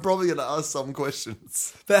 then I'm probably going to ask some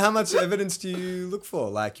questions. But how much evidence do you look for?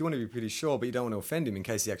 Like, you want to be pretty sure, but you don't want to offend him in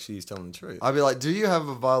case he actually is telling the truth. I'd be like, do you have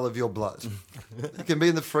a vial of your blood? It can be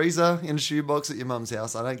in the freezer, in a shoebox at your mum's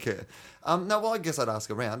house. I don't care. No, well, I guess I'd ask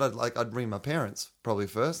around. I'd ring my parents probably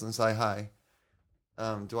first and say, hey,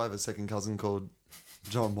 do I have a second cousin called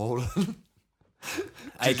John Walden?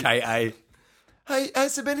 AKA. Hey,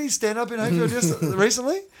 has there been any stand-up in Hayfield just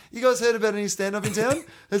recently? You guys heard about any stand-up in town?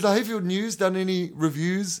 Has the Hayfield News done any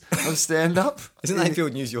reviews of stand-up? Isn't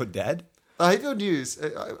Hayfield News your dad? The Hayfield News,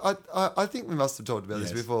 I think we must have talked about this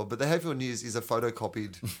Yes. before, but the Hayfield News is a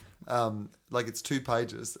photocopied, like it's 2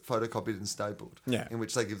 pages, photocopied and stapled, Yeah. in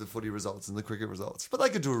which they give the footy results and the cricket results. But they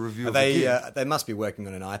could do a review of the gig. They must be working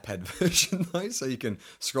on an iPad version, though, so you can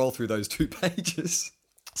scroll through those 2 pages.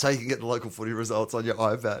 So you can get the local footy results on your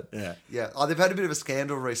iPad. Yeah. Yeah. Oh, they've had a bit of a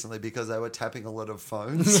scandal recently because they were tapping a lot of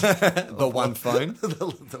phones. The one phone.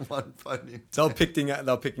 the one phone in. They're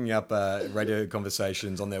picking up radio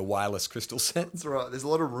conversations on their wireless crystal set. That's right. There's a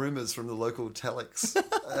lot of rumours from the local telex.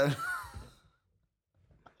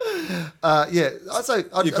 Yeah, I'd say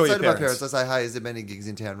call your to my parents. parents, I say, hey, has there been any gigs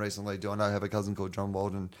in town recently? Do I know I have a cousin called John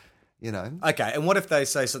Walden? You know, Okay, and what if they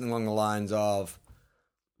say something along the lines of,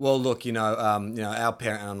 well, look, our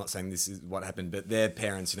parent, and I'm not saying this is what happened, but their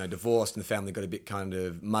parents, divorced and the family got a bit kind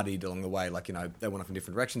of muddied along the way. Like, they went off in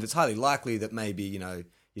different directions. It's highly likely that maybe, your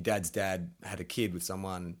dad's dad had a kid with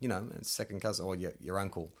someone, a second cousin or your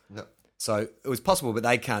uncle. yeah. So it was possible, but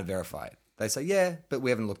they can't verify it. They say, yeah, but we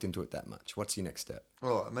haven't looked into it that much. What's your next step?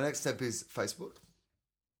 All right, my next step is Facebook.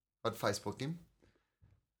 I'd Facebook him,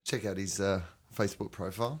 check out his Facebook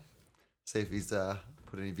profile, see if he's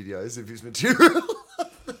put any videos of his material.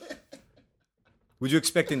 Would you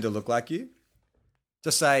expect him to look like you?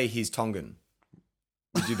 Just say he's Tongan.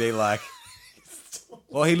 Would you be like,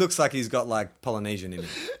 well, he looks like he's got like Polynesian in him.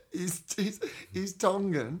 He's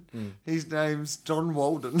Tongan. His name's John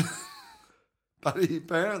Walden. But he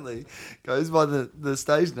apparently goes by the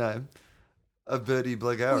stage name of Bertie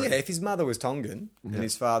Blagowrie. Well, yeah, if his mother was Tongan and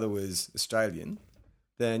his father was Australian,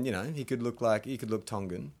 then, he could look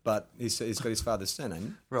Tongan, but he's got his father's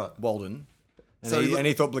surname, Right. Walden. And, So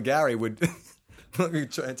he thought Blagowrie would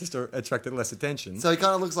just attract less attention. So he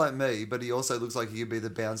kind of looks like me, but he also looks like he could be the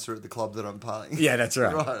bouncer at the club that I'm playing. Yeah, that's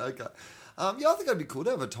right. Right, okay. Yeah, I think it'd be cool to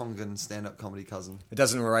have a Tongan stand-up comedy cousin. It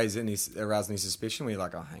doesn't arouse any suspicion where you're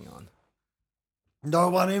like, oh, hang on. No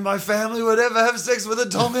one in my family would ever have sex with a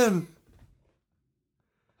Tongan.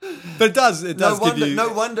 But it does give you...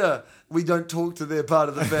 No wonder we don't talk to their part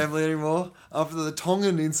of the family anymore after the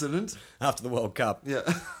Tongan incident. After the World Cup. Yeah.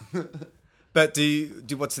 But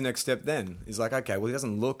what's the next step then? He's like, okay, well, he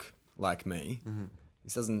doesn't look like me.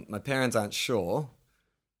 My parents aren't sure.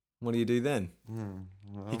 What do you do then?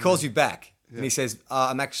 He calls you back and he says,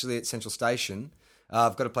 I'm actually at Central Station.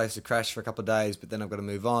 I've got a place to crash for a couple of days, but then I've got to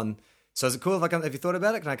move on. So is it cool if I come? Have you thought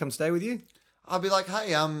about it? Can I come stay with you? I'll be like,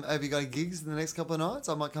 hey, have you got any gigs in the next couple of nights?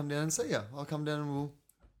 I might come down and see you. I'll come down and we'll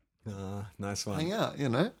Nice one. hang out,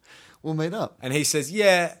 We'll meet up. And he says,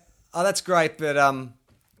 yeah, that's great, but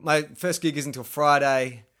my first gig isn't until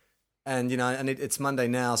Friday, and, it's Monday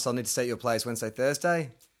now, so I'll need to stay at your place Wednesday, Thursday.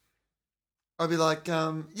 I'll be like,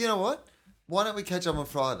 you know what? Why don't we catch up on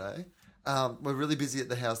Friday? We're really busy at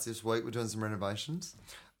the house this week. We're doing some renovations.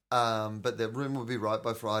 But the room will be right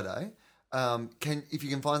by Friday. If you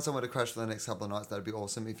can find somewhere to crash for the next couple of nights, that'd be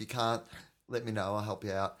awesome. If you can't, let me know. I'll help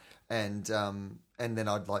you out. and then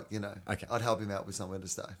I'd Okay. I'd help him out with somewhere to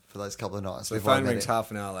stay for those couple of nights. So the before I phone met rings him.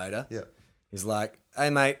 half an hour later. Yeah. He's like, "Hey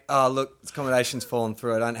mate, oh look, accommodation's fallen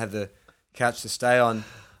through. I don't have the couch to stay on.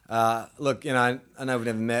 Look, I know we've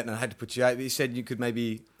never met, and I had to put you out. But you said you could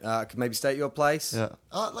maybe stay at your place. Yeah.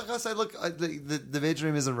 Like I say, look, the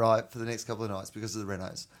bedroom isn't right for the next couple of nights because of the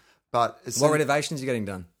renos. But What renovations are you getting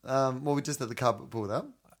done? well, we just had the carpet pulled up.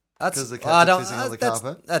 That's Because the cats are pissing on the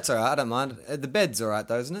carpet. That's all right. I don't mind. The bed's all right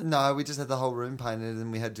though, isn't it? No, we just had the whole room painted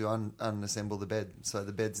and we had to unassemble the bed. So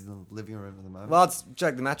the bed's in the living room at the moment. Well, let's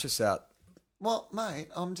drag the mattress out. Well, mate,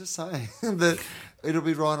 I'm just saying that it'll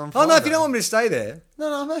be right on Oh Friday. no, if you don't want me to stay there,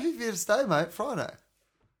 No, I'm happy for you to stay, mate. Friday.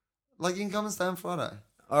 Like, you can come and stay on Friday.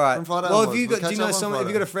 all right. From Friday Well, onwards, do you we'll know catch up on someone? Have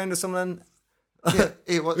you Friday. got a friend or someone Yeah,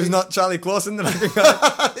 who's not Charlie Clausen that I can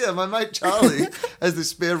go? yeah, my mate Charlie has this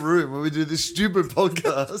spare room where we do this stupid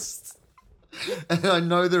podcast. And I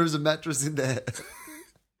know there is a mattress in there.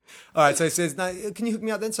 All right, so he says, "No, can you hook me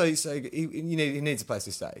up then?" So he needs a place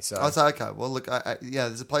to stay. So I say, okay, well, look,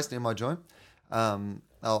 there's a place near my joint.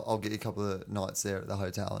 I'll get you a couple of nights there at the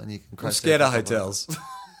hotel, and you can. I'm crash scared there of for a couple hotels.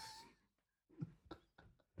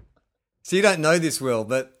 So you don't know this, Will,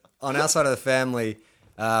 but on our side of the family,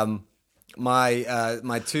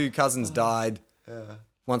 my two cousins died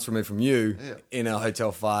once removed from you in a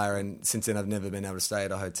hotel fire, and since then I've never been able to stay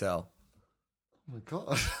at a hotel. Oh my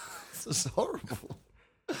god, this is horrible.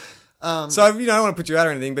 So I don't want to put you out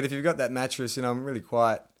or anything, but if you've got that mattress, I'm really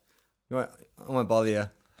quiet. I won't bother you.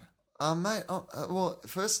 Mate, well,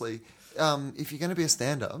 firstly, if you're going to be a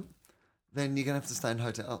stand-up, then you're going to have to stay in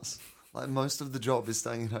hotels. Like, most of the job is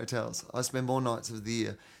staying in hotels. I spend more nights of the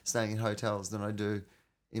year staying in hotels than I do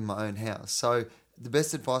in my own house. So the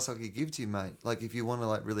best advice I could give to you, mate, like, if you want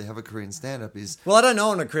to really have a career in stand-up is... Well, I don't know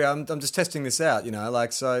on a career. I'm just testing this out,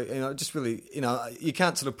 just really, you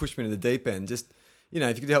can't sort of push me to the deep end. Just,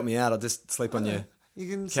 if you could help me out, I'll just sleep on your You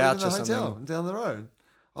can couch sleep in or the hotel something. down the road.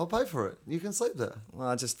 I'll pay for it. You can sleep there. Well,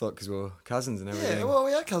 I just thought because we're cousins and everything. Yeah, well,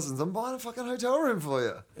 we are cousins. I'm buying a fucking hotel room for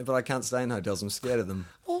you. But I can't stay in hotels. I'm scared of them.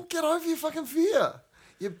 Well, get over your fucking fear.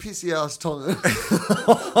 You pissy ass Tongan.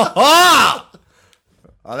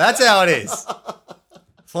 Oh, that's how it is.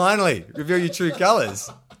 Finally, reveal your true colours.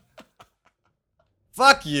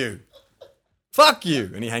 Fuck you. Fuck you.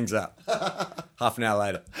 And he hangs up. Half an hour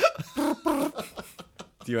later.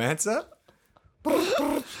 Do you answer?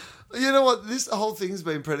 You know what? This whole thing's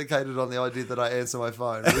been predicated on the idea that I answer my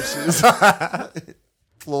phone, which is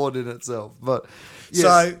flawed in itself. But yes,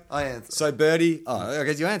 So- I answer. So Bertie,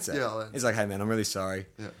 okay, you answer. Yeah, I'll answer. He's like, hey man, I'm really sorry.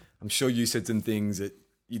 Yeah. I'm sure you said some things that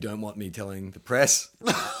you don't want me telling the press.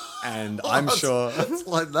 And I'm sure It's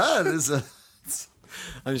like that, is it?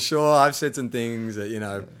 I'm sure I've said some things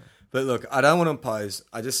that, but look, I don't want to impose.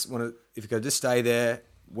 I just want to, if you could just stay there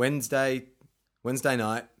Wednesday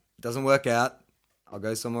night, doesn't work out, I'll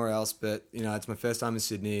go somewhere else. But, it's my first time in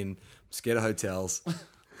Sydney and I'm scared of hotels.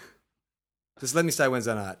 Just let me stay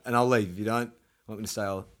Wednesday night and I'll leave. If you don't want me to stay,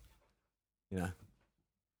 I'll.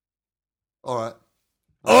 All right.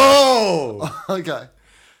 Oh! Okay.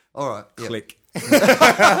 All right. Yeah. Click.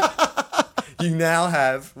 You now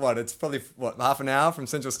have it's probably half an hour from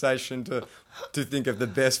Central Station to think of the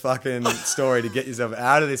best fucking story to get yourself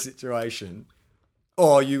out of this situation,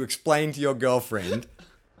 or you explain to your girlfriend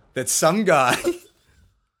that some guy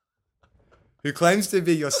who claims to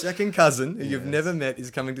be your second cousin who you've never met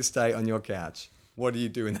is coming to stay on your couch. What do you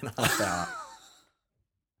do in that half hour?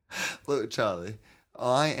 Look, Charlie,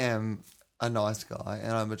 I am a nice guy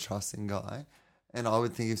and I'm a trusting guy. And I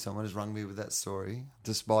would think if someone has rung me with that story,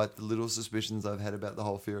 despite the little suspicions I've had about the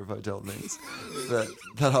whole fear of hotel things, that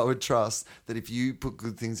I would trust that if you put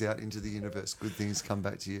good things out into the universe, good things come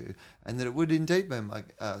back to you. And that it would indeed be my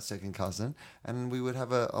second cousin. And we would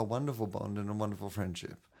have a wonderful bond and a wonderful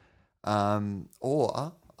friendship.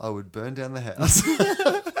 Or I would burn down the house.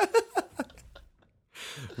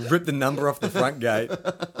 Rip the number off the front gate.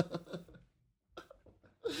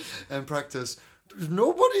 And practice... There's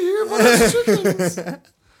nobody here but us chickens.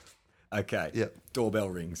 Okay. Yep. Doorbell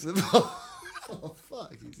rings. Oh,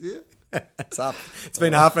 fuck. He's here? It's up. It's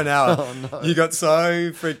been half an hour. Oh, no. You got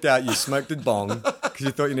so freaked out. You smoked a bong because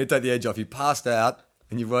you thought you need to take the edge off. You passed out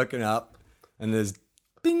and you've woken up and there's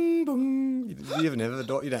bing bong. You even have a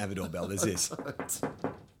door. You don't have a doorbell. There's this.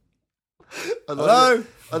 Hello?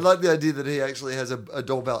 I like the idea that he actually has a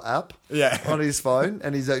doorbell app Yeah. on his phone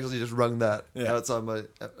and he's actually just rung that Yeah. outside my...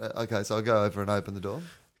 Okay, so I'll go over and open the door.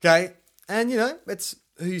 Okay. And it's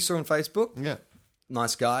who you saw on Facebook. Yeah.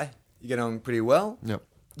 Nice guy. You get on pretty well. Yep.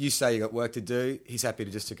 You say you got work to do. He's happy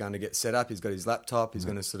to kind of get set up. He's got his laptop. He's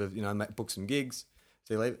going to sort of, book some gigs.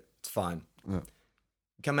 So you leave it. It's fine. Yeah.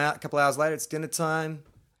 You come out a couple hours later. It's dinner time.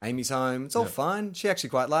 Amy's home. It's all fine. She actually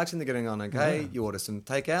quite likes him. They're getting on okay. You order some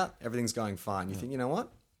takeout. Everything's going fine. You think, you know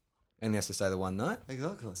what? Only has to stay the one night.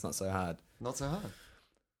 Exactly. It's not so hard. Not so hard.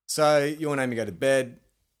 So you and Amy go to bed.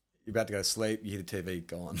 You're about to go to sleep. You hear the TV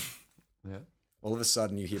go on. Yeah. All of a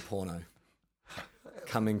sudden, you hear porno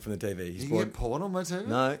coming from the TV. You get porn on my TV?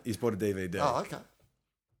 No, he's bought a DVD. Oh, okay.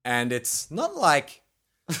 And it's not like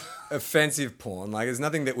offensive porn. Like, there's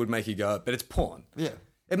nothing that would make you go, but it's porn. Yeah.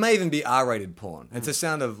 It may even be R-rated porn. It's a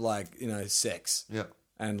sound of, like, sex. Yeah.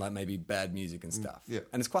 And, like, maybe bad music and stuff. Yeah.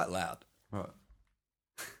 And it's quite loud. Right.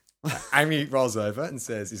 Amy rolls over and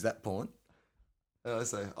says, "Is that porn?" And I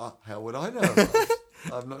say, how would I know?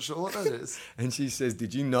 I'm not sure what that is. And she says,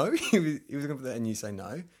 "Did you know he was looking for that?" And you say no.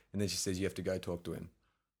 And then she says, "You have to go talk to him."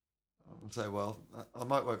 I'll say, well, I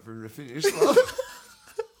might wait for him to finish.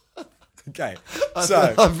 Okay.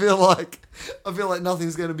 I feel like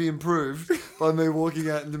nothing's going to be improved by me walking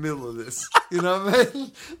out in the middle of this. You know what I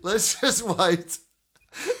mean? Let's just wait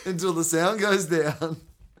until the sound goes down,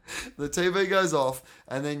 the TV goes off,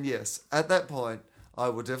 and then yes, at that point, I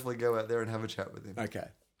will definitely go out there and have a chat with him. Okay.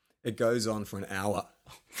 It goes on for an hour.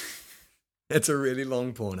 It's a really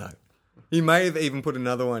long porno. He may have even put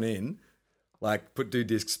another one in, like two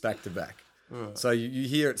discs back to back. Right. So you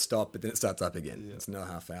hear it stop, but then it starts up again. Yeah. It's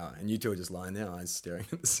another half hour. And you two are just lying there, eyes staring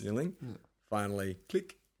at the ceiling. Yeah. Finally,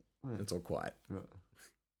 click. Yeah. It's all quiet. Right.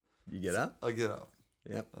 You get up? I get up.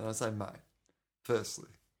 Yep. And I say, mate, firstly.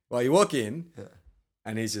 Well, you walk in, yeah,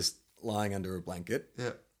 and he's just lying under a blanket.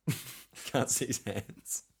 Yeah. Can't see his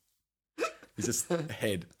hands. He's just a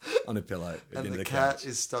head on a pillow. And the cat couch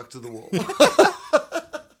is stuck to the wall.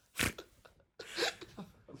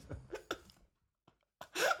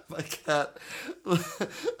 My cat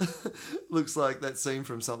looks like that scene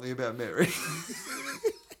from Something About Mary.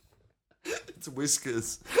 Its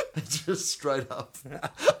whiskers are just straight up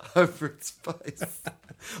over its face.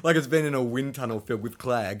 Like it's been in a wind tunnel filled with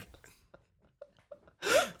clag.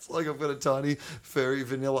 It's like I've got a tiny furry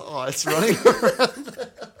vanilla ice running around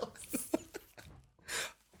the house.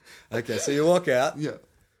 Okay, so you walk out. Yeah.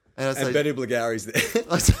 And I say, Bertie Blagaurie's there.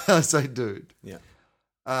 I say, dude. Yeah.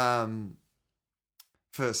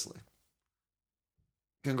 Firstly,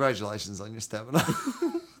 congratulations on your stamina.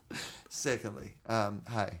 Secondly,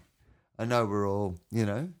 hey, I know we're all,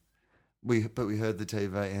 but we heard the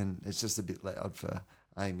TV and it's just a bit loud for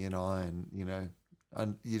Amy and I,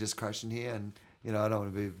 and you're just crashing here, and I don't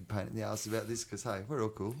want to be a pain in the ass about this because, hey, we're all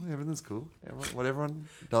cool. Everything's cool. What everyone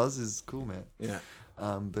does is cool, man. Yeah.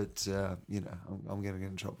 I'm going to get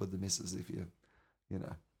in trouble with the missus if you,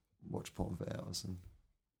 watch porn for hours. And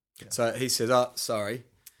yeah. So he says, "Oh, sorry.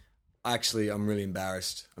 Actually, I'm really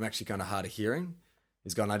embarrassed. I'm actually kind of hard of hearing."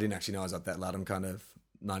 He's gone, "I didn't actually know I was up that loud. I'm kind of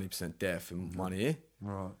 90% deaf in one ear."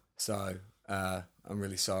 Right. So I'm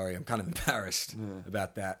really sorry. I'm kind of embarrassed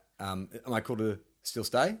about that. Am I cool to still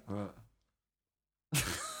stay? Right.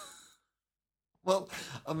 Well,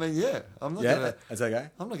 I mean, yeah. I'm not gonna. That's okay.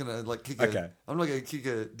 I'm not gonna I'm not gonna kick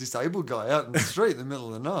a disabled guy out in the street in the middle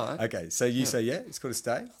of the night. Okay, so you say it's cool to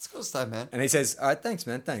stay. It's cool to stay, man. And he says, "All right, thanks,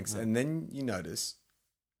 man, thanks." Yeah. And then you notice,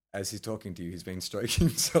 as he's talking to you, he's been stroking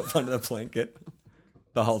himself under the blanket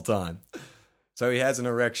the whole time. So he has an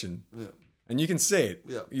erection, and you can see it.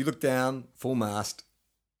 Yeah. You look down, full mast,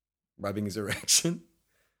 rubbing his erection.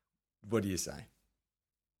 What do you say?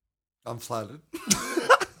 I'm flattered.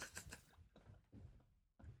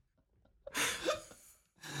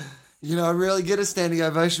 I really get a standing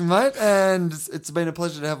ovation, mate, and it's been a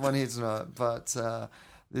pleasure to have one here tonight. But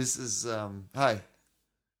this is,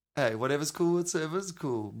 hey, whatever's cool, whatever's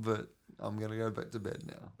cool. But I'm gonna go back to bed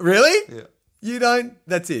now. Really? Yeah. You don't.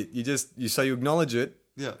 That's it. You acknowledge it.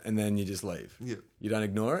 Yeah. And then you just leave. Yeah. You don't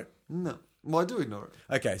ignore it. No. Well, I do ignore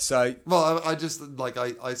it. Okay, so I just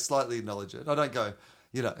I slightly acknowledge it. I don't go,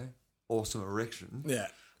 awesome erection. Yeah.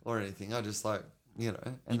 Or anything. I just and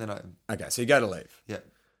then I. Okay, so you go to leave. Yeah.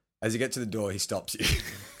 As you get to the door, he stops you.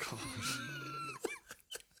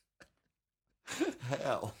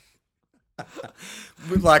 How?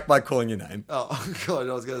 Like by calling your name. Oh, God,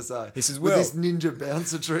 I was going to say. He says, with his ninja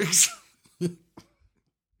bouncer tricks.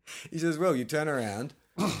 He says, "Well, you turn around."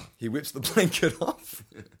 He whips the blanket off.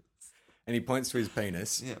 And he points to his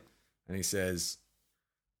penis. Yeah. And he says,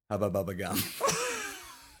 "Hubba bubba gum."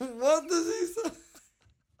 What does he say?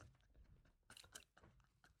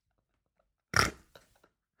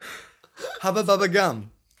 Hubba bubba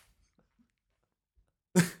gum.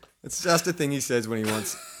 It's just a thing he says when he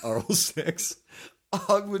wants oral sex.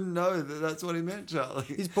 I wouldn't know that that's what he meant, Charlie.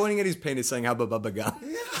 He's pointing at his penis saying hubba bubba gum.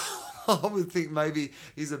 Yeah. I would think maybe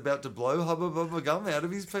he's about to blow Hubba Bubba Gum out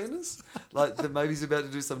of his penis. Like that maybe he's about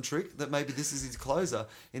to do some trick, that maybe this is his closer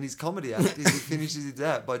in his comedy act, is he finishes his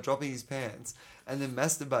act by dropping his pants and then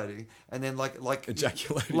masturbating and then like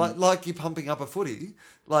ejaculating. Like you're pumping up a footy,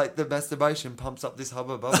 like the masturbation pumps up this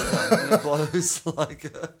Hubba Bubba Gum and it blows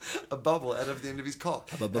like a bubble out of the end of his cock.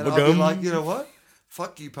 Hubba And Bubba I'd be Gum. like, you know what?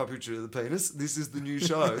 Fuck you, puppetry of the penis. This is the new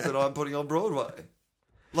show that I'm putting on Broadway.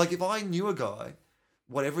 Like if I knew a guy,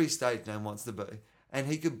 whatever his stage name wants to be, and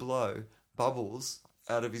he could blow bubbles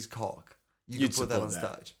out of his cock, you could put that on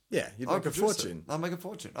stage. Yeah, you'd I'd make a produce it. fortune. I'd make a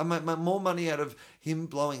fortune. I make more money out of him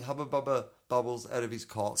blowing Hubba Bubba bubbles out of his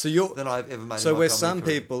cock than I've ever made. So in my where comedy some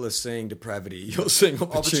career. people are seeing depravity, you're seeing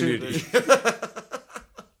opportunity.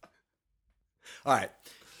 All right.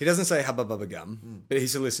 He doesn't say Hubba Bubba Gum, but he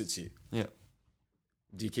solicits you. Yeah.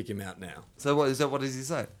 Do you kick him out now? So what is that? What does he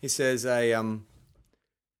say? He says, hey,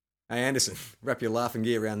 Anderson, wrap your laughing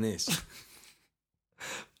gear around this.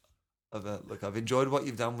 Look, I've enjoyed what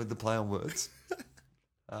you've done with the play on words.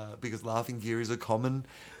 Because laughing gear is a common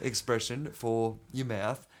expression for your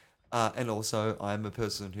mouth. And also, I'm a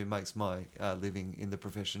person who makes my living in the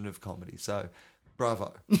profession of comedy. So,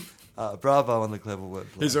 bravo. Bravo on the clever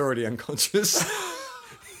wordplay. He's already unconscious.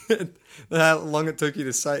 How long it took you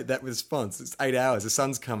to say that response? It's 8 hours. The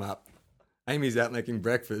sun's come up. Amy's out making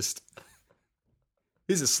breakfast.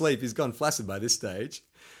 He's asleep. He's gone flaccid by this stage.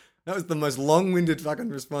 That was the most long-winded fucking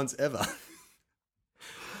response ever.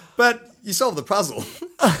 But you solved the puzzle.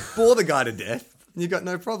 Bore the guy to death. And you got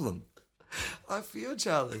no problem. I feel,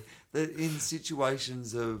 Charlie, that in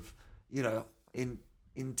situations of, in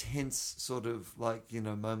intense sort of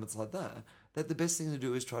moments like that the best thing to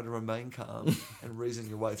do is try to remain calm and reason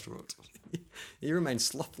your way through it. You remain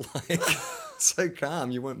sloth-like. So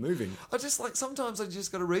calm, you weren't moving. Sometimes I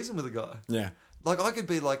just got to reason with a guy. Yeah. Like I could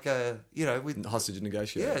be with Hostage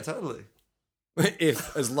negotiator. Yeah, totally.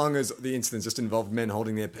 As long as the incidents just involved men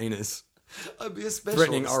holding their penis. I'd be a specialist.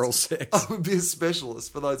 Threatening oral sex. I would be a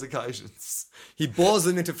specialist for those occasions. He bores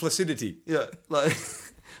them into flaccidity. Yeah, like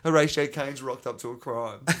Horatio Cain's rocked up to a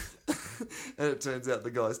crime. And it turns out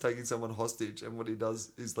the guy's taking someone hostage, and what he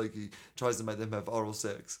does is he tries to make them have oral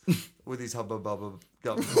sex with his Hubba Bubba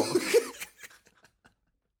Gum cock.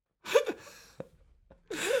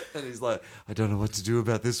 And he's like, I don't know what to do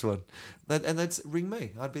about this one. And that's ring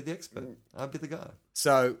me. I'd be the expert. I'd be the guy.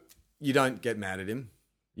 So you don't get mad at him.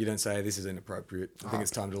 You don't say, this is inappropriate. I think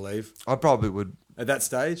it's time to leave. I probably would. At that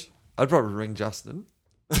stage? I'd probably ring Justin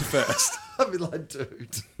first. I'd be like,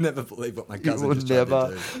 dude. Never believe what my You cousin would just tried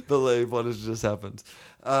never to do. believe what has just happened.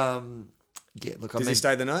 Look, Does he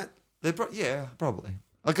stay the night? Yeah, probably.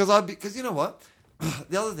 Because you know what?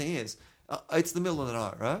 The other thing is, it's the middle of the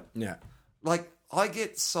night, right? Yeah. I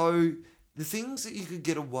get so... The things that you could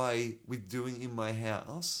get away with doing in my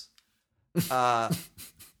house,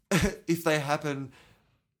 if they happen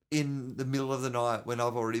in the middle of the night when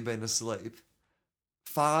I've already been asleep,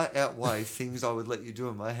 far outweigh things I would let you do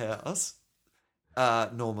in my house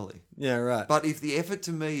normally. Yeah, right. But if the effort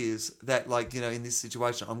to me is that, in this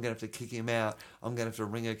situation, I'm going to have to kick him out, I'm going to have to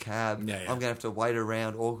ring a cab, Yeah. I'm going to have to wait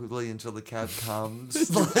around awkwardly until the cab comes.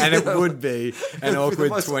 And it would be an the awkward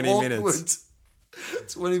most 20 awkward minutes.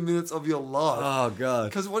 20 minutes of your life. Oh, God.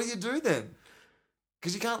 Because what do you do then?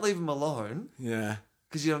 Because you can't leave him alone Yeah.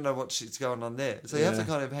 because you don't know what shit's going on there. So you have to Yeah.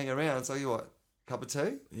 kind of hang around. So you what? Cup of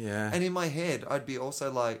tea? Yeah. And in my head, I'd be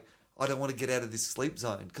also like, I don't want to get out of this sleep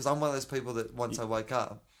zone because I'm one of those people that once I wake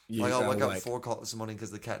up, You I go woke up awake. at 4 o'clock this morning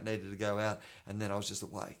because the cat needed to go out and then I was just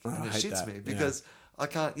awake. Oh, and I it hate shits that. me because I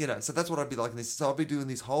can't, so that's what I'd be like in this. So I'd be doing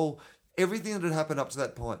this whole, everything that had happened up to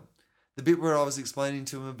that point. The bit where I was explaining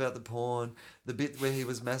to him about the porn, the bit where he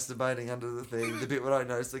was masturbating under the thing, the bit where I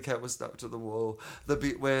noticed the cat was stuck to the wall, the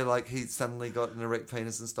bit where he suddenly got an erect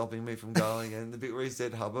penis and stopping me from going, and the bit where he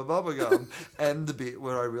said Hubba Bubba Gum, and the bit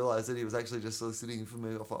where I realised that he was actually just soliciting for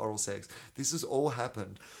me for oral sex. This has all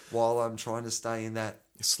happened while I'm trying to stay in that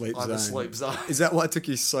Sleep I'm zone. a sleep zone. Is that why it took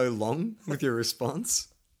you so long with your response?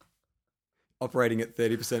 Operating at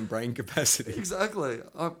 30% brain capacity. Exactly.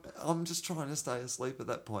 I'm just trying to stay asleep at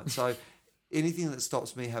that point. So anything that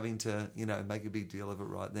stops me having to, make a big deal of it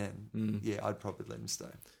right then, yeah, I'd probably let him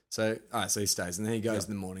stay. So, all right, so he stays, and then he goes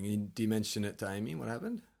in the morning. And do you mention it to Amy? What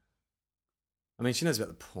happened? I mean, she knows about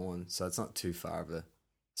the porn, so it's not too far of a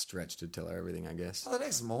stretch to tell her everything, I guess. Well, the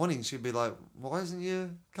next morning she'd be like, "Why isn't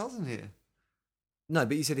your cousin here?" No,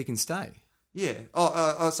 but you said he can stay. Yeah.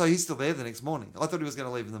 So he's still there the next morning. I thought he was going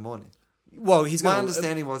to leave in the morning. Well, he's My going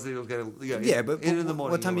understanding was that he was going to. Yeah, but in the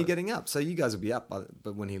morning. what time are you he'll getting up? So you guys will be up,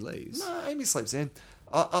 but when he leaves. leave. No, Amy sleeps in.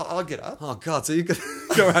 I'll get up. Oh God! So you could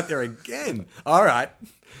go out there again. All right.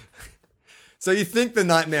 So you think the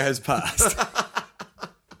nightmare has passed.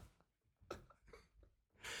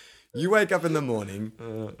 You wake up in the morning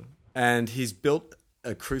and he's built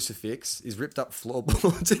a crucifix, he's ripped up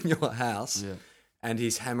floorboards in your house, and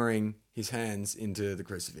he's hammering his hands into the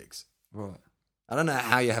crucifix. Right. I don't know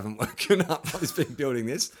how you haven't woken up while he's been building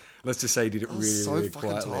this. Let's just say you did it really, so really fucking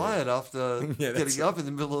quietly. tired after getting up in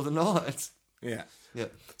the middle of the night. Yeah. Yeah.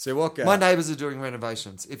 So you walk out. My neighbours are doing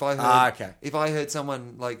renovations. If I heard, okay. if I heard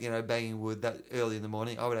someone banging wood that early in the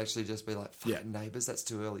morning, I would actually just be like, "Fucking neighbours, that's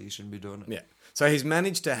too early. You shouldn't be doing it." Yeah. So he's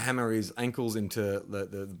managed to hammer his ankles into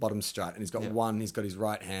the bottom strut, and he's got he's got his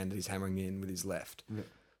right hand, and he's hammering in with his left. Yeah.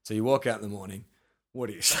 So you walk out in the morning. What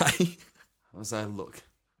do you say? I say, look,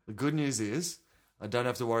 the good news is I don't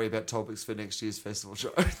have to worry about topics for next year's festival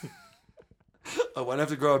show. I won't have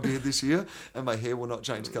to grow a beard this year, and my hair will not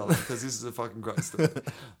change colour because this is a fucking great story.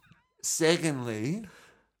 Secondly,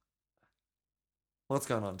 what's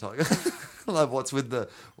going on, Tiger? Like, what's with the,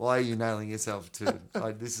 why are you nailing yourself to,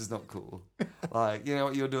 like, this is not cool. Like, you know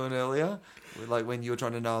what you were doing earlier? Like when you were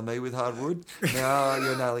trying to nail me with hardwood. Now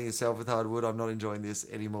you're nailing yourself with hardwood. I'm not enjoying this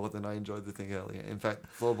any more than I enjoyed the thing earlier. In fact,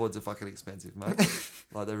 floorboards are fucking expensive, mate.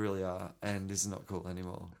 Like, they really are. And this is not cool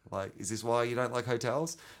anymore. Like, is this why you don't like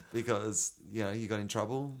hotels? Because, you got in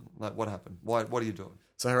trouble? Like, what happened? What are you doing?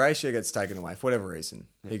 So Horatio gets taken away for whatever reason.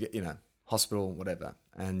 He get, hospital, whatever,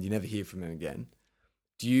 and you never hear from him again.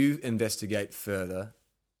 Do you investigate further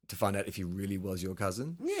to find out if he really was your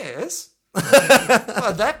cousin? Yes.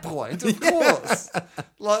 At that point, of course.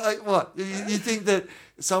 Like what? You think that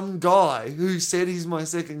some guy who said he's my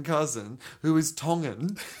second cousin, who is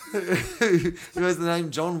Tongan, who has the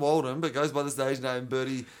name John Walden but goes by the stage name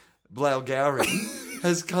Bertie Blagowrie,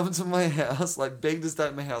 has come to my house, like begged to stay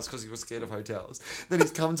at my house because he was scared of hotels. Then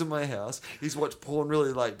he's come to my house, he's watched porn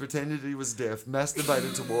really late, pretended he was deaf,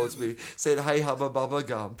 masturbated towards me, said, "Hey, hubba bubba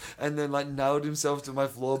gum," and then like nailed himself to my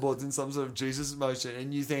floorboards in some sort of Jesus motion.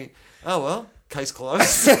 And you think, oh well, case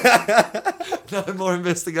closed. No more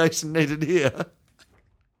investigation needed here.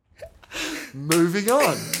 Moving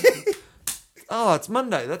on. Oh, it's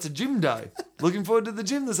Monday. That's a gym day. Looking forward to the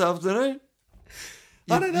gym this afternoon.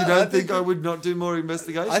 I don't know. You don't think I would not do more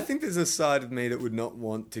investigation? I think there's a side of me that would not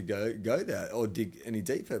want to go there or dig any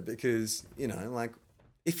deeper because, like,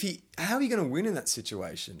 how are you going to win in that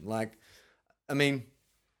situation? Like, I mean,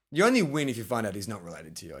 you only win if you find out he's not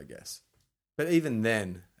related to you, I guess. But even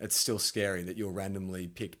then, it's still scary that you're randomly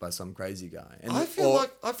picked by some crazy guy. And I feel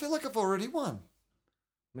like I've already won.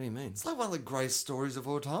 What do you mean? It's like one of the greatest stories of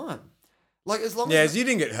all time. Like, as long as you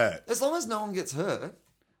didn't get hurt. As long as no one gets hurt.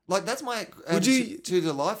 Like, that's my attitude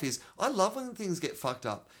to life is, I love when things get fucked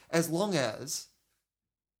up. As long as,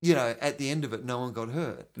 at the end of it, no one got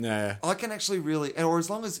hurt. Yeah. I can actually really, or as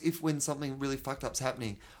long as when something really fucked up's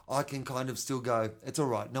happening, I can kind of still go, it's all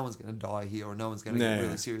right, no one's going to die here or no one's going to get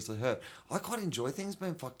really seriously hurt. I quite enjoy things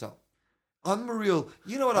being fucked up. I'm a real,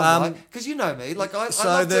 you know what I'm like? Because you know me. Like,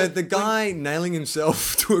 the guy nailing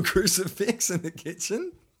himself to a crucifix in the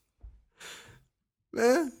kitchen?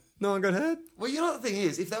 Yeah. No one got hurt? Well, you know what the thing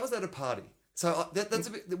is? If that was at a party, so that's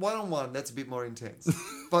a bit, one-on-one, that's a bit more intense.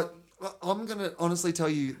 But I'm going to honestly tell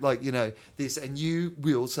you, like, this, and you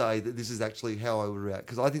will say that this is actually how I would react,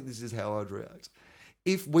 because I think this is how I would react.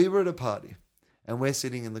 If we were at a party and we're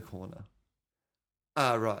sitting in the corner,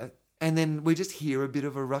 right, and then we just hear a bit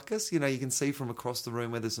of a ruckus, you can see from across the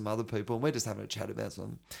room where there's some other people, and we're just having a chat about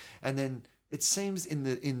something. And then it seems in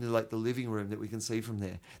the living room that we can see from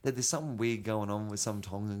there that there's something weird going on with some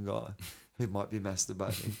Tongan guy who might be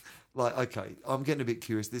masturbating. Like, okay, I'm getting a bit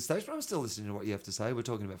curious at this stage, but I'm still listening to what you have to say. We're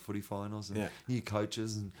talking about footy finals and new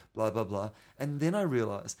coaches and blah, blah, blah. And then I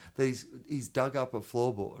realise that he's dug up a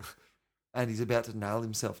floorboard and he's about to nail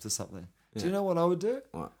himself to something. Yeah. Do you know what I would do?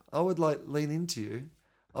 What? I would, lean into you.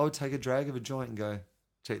 I would take a drag of a joint and go,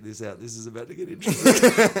 check this out. This is about to get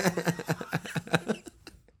interesting.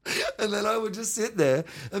 And then I would just sit there,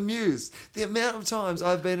 amused. The amount of times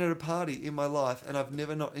I've been at a party in my life and I've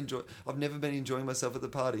never been enjoying myself at the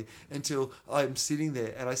party until I'm sitting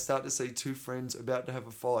there and I start to see two friends about to have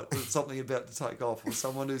a fight or something about to take off or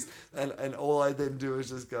someone who's, and all I then do is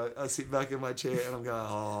just go, I sit back in my chair and I'm going,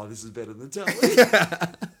 oh, this is better than telly.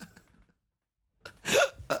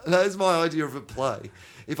 That is my idea of a play.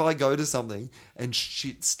 If I go to something and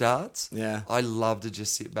shit starts, I love to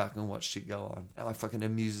just sit back and watch shit go on. And it fucking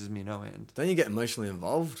amuses me no end. Don't you get emotionally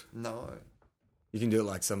involved? No. You can do it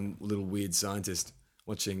like some little weird scientist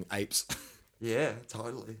watching apes. Yeah,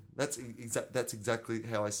 totally. That's exactly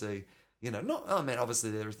how I see.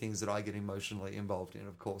 Obviously there are things that I get emotionally involved in.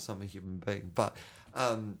 Of course, I'm a human being. But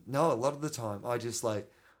no, a lot of the time I just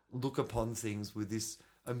look upon things with this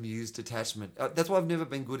amused attachment. That's why I've never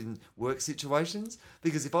been good in work situations,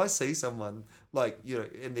 because if I see someone like,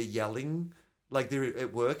 and they're yelling, like they're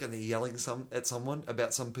at work and they're yelling at someone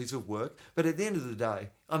about some piece of work, but at the end of the day,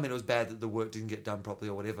 I mean, it was bad that the work didn't get done properly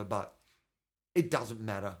or whatever, but it doesn't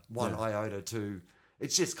matter one iota to.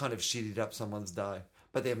 It's just kind of shitted up someone's day,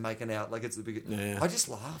 but they're making out like it's the biggest. Yeah. I just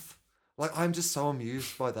laugh. Like, I'm just so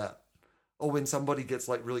amused by that. Or when somebody gets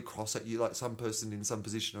like really cross at you, like some person in some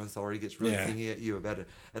position of authority gets really thingy at you about it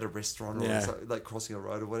at a restaurant or so, like crossing a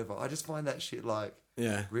road or whatever. I just find that shit like,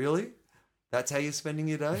 really? That's how you're spending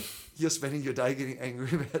your day? You're spending your day getting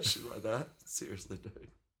angry about shit like that? Seriously, dude.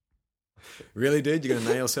 Really, dude? You're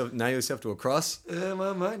going to nail yourself to a cross? Yeah,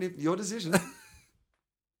 well, mate, your decision.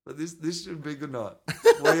 But this should be a good night.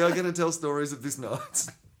 We are going to tell stories of this night.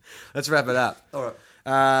 Let's wrap it up. All right.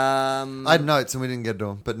 I I had notes and we didn't get to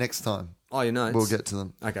them, but next time your notes? we'll get to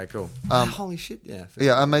them. Okay, cool. Holy shit, yeah.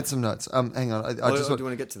 Yeah, I made some notes. Hang on. I just do you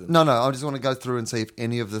want to get to them? No, I just want to go through and see if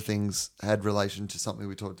any of the things had relation to something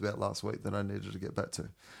we talked about last week that I needed to get back to.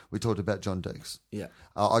 We talked about John Deeks. Yeah.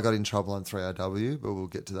 I got in trouble on 3RW, but we'll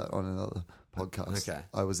get to that on another podcast. Okay.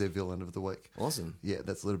 I was their villain of the week. Awesome. Yeah,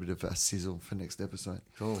 that's a little bit of a sizzle for next episode.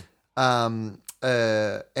 Cool. What was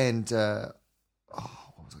I going to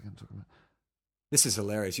talk about? This is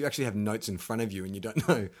hilarious. You actually have notes in front of you and you don't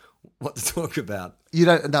know what to talk about. You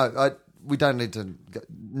don't. No, we don't need to.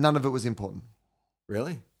 None of it was important.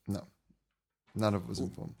 Really? No, none of it was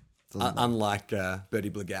important. Unlike Bertie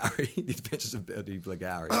Blagowrie, the Adventures of Bertie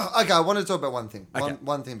Blagowrie. Okay, I want to talk about one thing. Okay.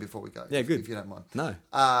 One thing before we go. Yeah, good. If you don't mind. No.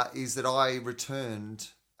 Is that I returned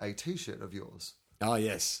a T-shirt of yours Oh,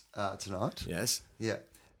 yes. tonight. Yes. Yeah,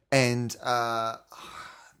 and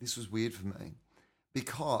this was weird for me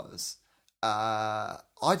because I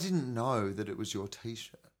didn't know that it was your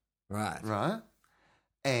T-shirt. Right?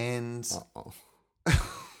 And Uh-oh.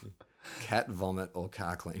 Cat vomit or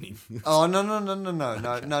car cleaning. oh no,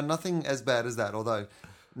 nothing as bad as that. Although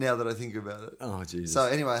now that I think about it, Oh, Jesus. so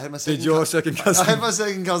anyway, I had my second. Did your second cousin? I had my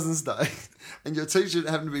second cousin's day, and your T-shirt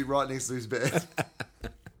happened to be right next to his bed.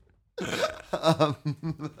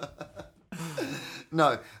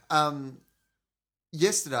 No.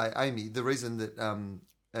 Yesterday, Amy, the reason that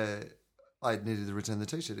I needed to return the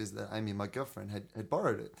T-shirt is that Amy, my girlfriend, had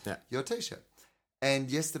borrowed it. Yeah. Your T-shirt. And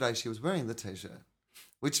yesterday she was wearing the T-shirt,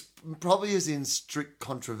 which probably is in strict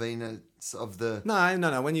contravenance of the...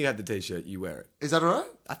 No. When you have the T-shirt, you wear it. Is that all right?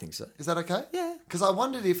 I think so. Is that okay? Yeah. Because I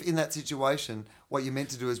wondered if in that situation, what you meant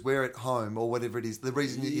to do is wear it home or whatever it is, the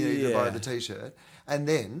reason you need to borrow the T-shirt, and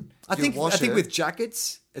then I think wash it. with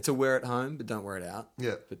jackets, it's a wear at home, but don't wear it out.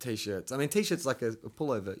 Yeah. But T-shirts, T-shirts like a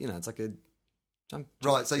pullover, it's like a...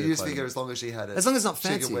 Right, so you just clothing. figure as long as she had it. As long as it's not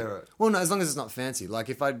fancy. She could wear it. Well, no, as long as it's not fancy. Like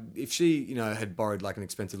if she, had borrowed like an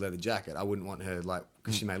expensive leather jacket, I wouldn't want her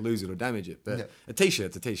because she may lose it or damage it. But a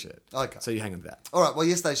T-shirt's a T-shirt. Okay. So you hang on to that. All right, well,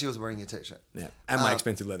 yesterday she was wearing your T-shirt. Yeah. And my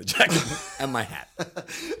expensive leather jacket. And my hat.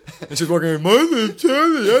 And she's walking around, my name's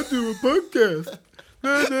Charlie, I do a podcast.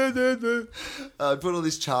 I put all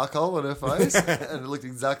this charcoal on her face and it looked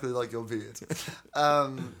exactly like your beard.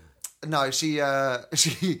 No, she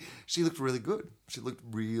looked really good. She looked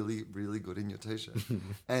really, really good in your T-shirt.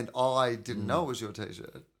 And I didn't know it was your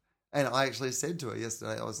T-shirt. And I actually said to her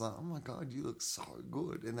yesterday, I was like, oh my God, you look so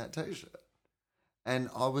good in that T-shirt. And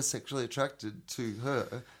I was sexually attracted to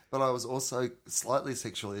her, but I was also slightly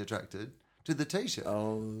sexually attracted to the T-shirt.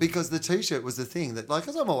 Oh. Because the T-shirt was the thing that,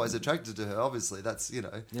 because I'm always attracted to her, obviously, that's,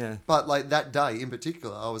 Yeah. But, that day in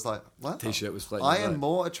particular, I was like, wow. T-shirt was floating. I am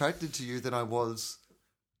more attracted to you than I was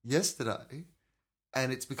yesterday,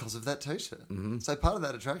 and it's because of that T-shirt. Mm-hmm. So part of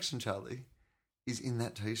that attraction, Charlie, is in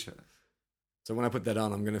that T-shirt. So when I put that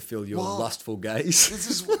on, I'm going to feel your Well, lustful gaze. This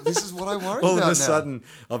is what I worry about All of now. a sudden,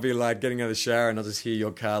 I'll be like getting out of the shower and I'll just hear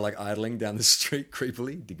your car like idling down the street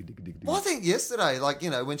creepily. Well, I think yesterday,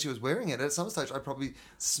 when she was wearing it, at some stage I probably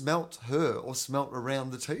smelt her or smelt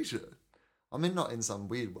around the T-shirt. I mean, not in some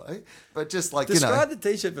weird way, but just Describe the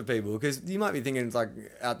T-shirt for people, because you might be thinking it's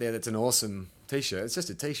out there that's an awesome T-shirt. It's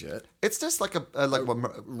just a T-shirt. It's just like a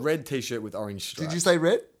red T-shirt with orange stripes. Did you say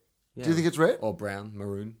red? Yeah. Do you think it's red? Or brown,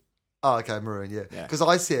 maroon. Oh, okay, maroon, yeah. Because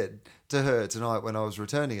I said to her tonight when I was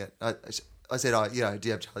returning it, I said, do you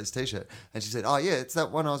have Charlie's T-shirt? And she said, oh, yeah, it's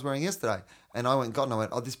that one I was wearing yesterday. And I went,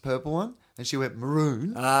 this purple one? And she went,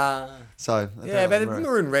 maroon. So yeah, but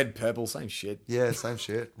maroon, red, purple, same shit. Yeah, same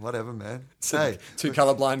shit. Whatever, man. Hey, two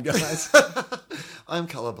colourblind guys. I'm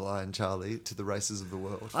colourblind, Charlie, to the races of the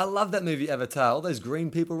world. I love that movie Avatar. All those green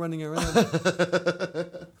people running around.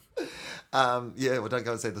 Well, don't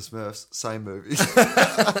go and see the Smurfs. Same movie.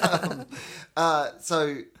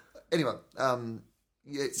 So anyway,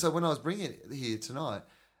 so when I was bringing it here tonight,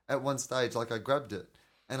 at one stage, I grabbed it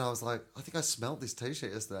And I was like, I think I smelt this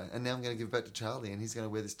T-shirt yesterday, and now I'm going to give it back to Charlie, and he's going to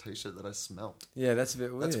wear this T-shirt that I smelt. Yeah, that's a bit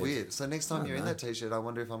weird. That's weird. So next time you're in that T-shirt, I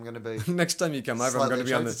wonder if I'm going to be... Next time you come over, I'm going to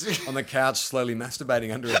be on slightly the couch slowly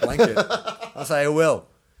masturbating under a blanket. I'll say, Will.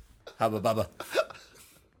 Hubba bubba.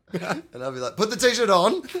 And I'll be like, put the T-shirt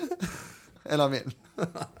on, and I'm in.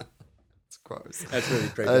 It's gross. That's really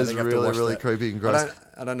creepy. That is really creepy and gross.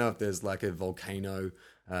 I don't know if there's like a volcano,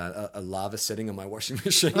 a lava setting on my washing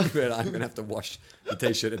machine, but I'm going to have to wash the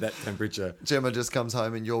T-shirt at that temperature. Gemma just comes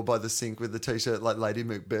home and you're by the sink with the T-shirt like Lady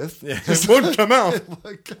Macbeth. Yeah, it won't come out. It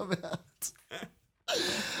won't come out.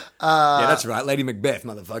 Yeah, that's right. Lady Macbeth,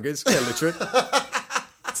 motherfuckers. We're literate.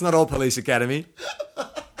 It's not all Police Academy.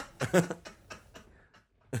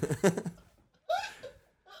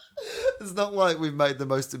 It's not like we've made the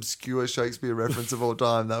most obscure Shakespeare reference of all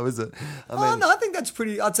time, though, is it? I think that's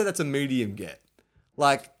pretty... I'd say that's a medium get.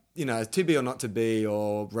 Like, you know, To Be or Not to Be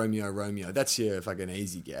or Romeo. That's your fucking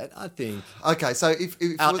easy get. I think... Okay, so if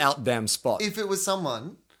out damn spot. If it was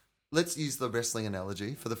someone... Let's use the wrestling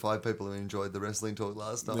analogy for the 5 people who enjoyed the wrestling talk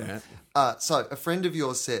last time. Yeah. So a friend of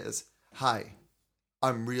yours says, hey,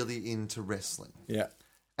 I'm really into wrestling. Yeah.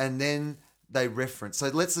 And then they reference... So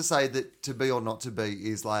let's just say that To Be or Not to Be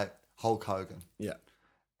is like Hulk Hogan. Yeah.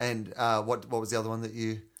 And what was the other one that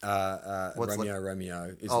you...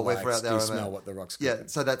 Romeo is we're like, out do there, you smell what the Rock's Yeah, cooking?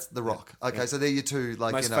 so that's The Rock. Okay, so they're your two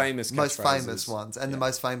like Most famous most catchphrases. famous ones and the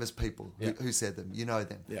most famous people who said them. You know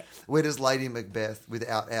them. Yeah. Where does Lady Macbeth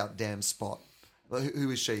without out damn spot? Who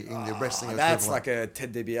is she in the wrestling That's equivalent? like a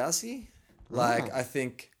Ted DiBiase. Like, I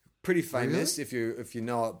think pretty famous if you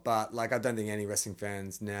know it, but like I don't think any wrestling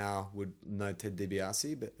fans now would know Ted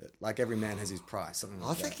DiBiase, but like every man has his price. Something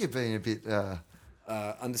like I think you're being a bit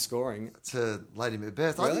underscoring. to Lady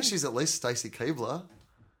Macbeth. I Really? think she's at least Stacey Keebler.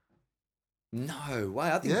 No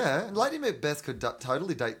way. I think Yeah, Lady Macbeth could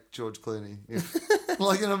totally date George Clooney.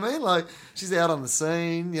 Like, you know what I mean? Like, she's out on the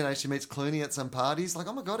scene, you know, she meets Clooney at some parties. Like,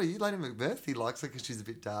 oh my God, are you Lady Macbeth? He likes her because she's a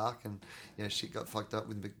bit dark and, you know, shit got fucked up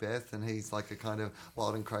with Macbeth and he's like a kind of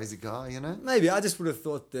wild and crazy guy, you know? maybe I just would have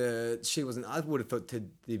thought that she wasn't. I would have thought Ted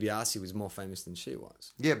DiBiase was more famous than she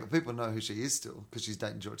was. Yeah, but people know who she is still because she's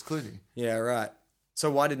dating George Clooney. Yeah, right. So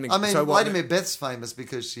why did Lady Macbeth's famous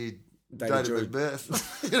because she dated George.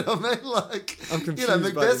 Macbeth. You know what I mean? Like, I'm you confused know, by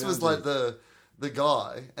Macbeth the was like the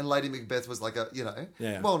guy, and Lady Macbeth was like a, you know,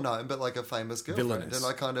 Yeah. well known, but like a famous girlfriend. Villainous. And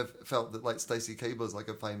I kind of felt that like Stacey Keebler's like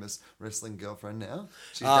a famous wrestling girlfriend now.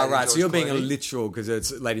 She's Oh, dating right. So George you're being a Clooney. literal because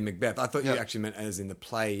it's Lady Macbeth. I thought you Yeah. actually meant as in the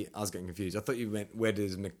play. I was getting confused. I thought you meant where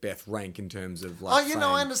does Macbeth rank in terms of like. Oh, you know,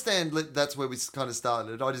 fame? I understand that's where we kind of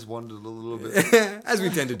started. I just wandered a little bit. As we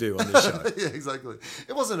tend to do on this show. Yeah, exactly.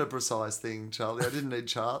 It wasn't a precise thing, Charlie. I didn't need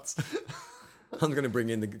charts. I'm going to bring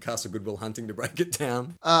in the Castle Goodwill Hunting to break it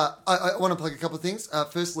down. I want to plug a couple of things.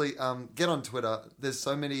 Firstly, get on Twitter. There's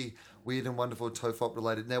so many weird and wonderful TOFOP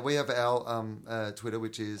related. Now, we have our Twitter,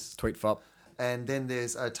 which is... Tweet fop. And then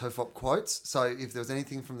there's TOFOP quotes. So if there was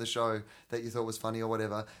anything from the show that you thought was funny or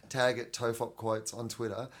whatever, tag it TOFOP quotes on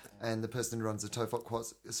Twitter. And the person who runs the TOFOP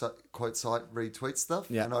quote site retweets stuff.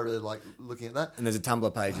 Yeah. And I really like looking at that. And there's a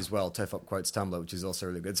Tumblr page as well, TOFOP Quotes Tumblr, which is also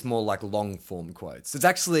really good. It's more like long form quotes. It's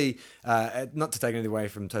actually, not to take anything away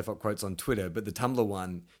from TOFOP Quotes on Twitter, but the Tumblr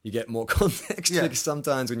one, you get more context. Yeah. Because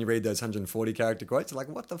sometimes when you read those 140 character quotes, you're like,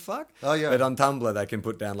 what the fuck? Oh, yeah. But on Tumblr, they can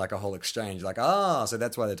put down like a whole exchange. Like, so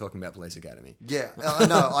that's why they're talking about Police Academy. Yeah, I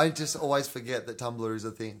know. I just always forget that Tumblr is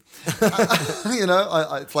a thing. You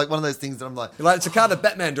know, it's like one of those things that I'm like, You're like, it's a car that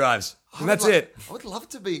Batman drives. And that's it. I would love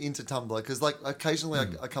to be into Tumblr because, like, occasionally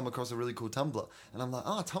I come across a really cool Tumblr, and I'm like,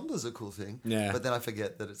 "Oh, Tumblr's a cool thing." Yeah. But then I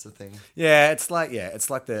forget that it's a thing. Yeah, it's like a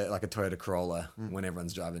Toyota Corolla when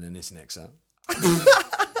everyone's driving a Nissan Exa.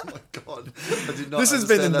 Oh my God, I did not. This has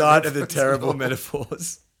been the understand that night of the reference terrible at all.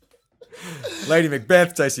 metaphors. Lady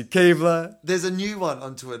Macbeth, Stacey Keebler. There's a new one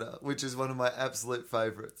on Twitter, which is one of my absolute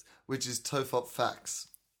favorites, which is TOFOP Facts,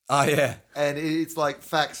 Oh, yeah. and it's like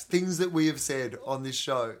facts, things that we have said on this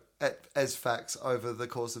show. As facts over the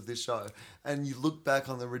course of this show, and you look back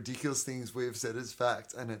on the ridiculous things we have said as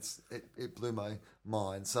facts, and it blew my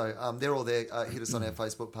mind. So they're all there. Hit us on our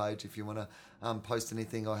Facebook page if you want to post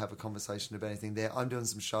anything or have a conversation about anything there. I'm doing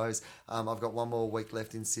some shows. I've got one more week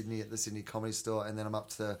left in Sydney at the Sydney Comedy Store, and then I'm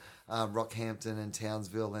up to Rockhampton and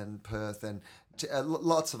Townsville and Perth and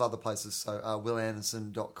lots of other places. So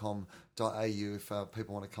willanderson.com.au if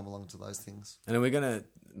people want to come along to those things. And are we gonna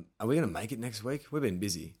make it next week? We've been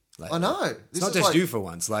busy. I know. It's not just you for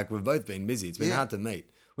once. Like, we've both been busy. It's been hard to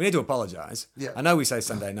meet. We need to apologise. Yeah. I know we say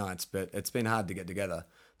Sunday nights, but it's been hard to get together.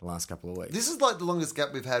 the last couple of weeks. This is like the longest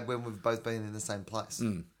gap we've had when we've both been in the same place.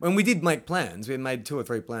 When we did make plans, we made 2 or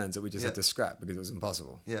 3 plans that we just had to scrap because it was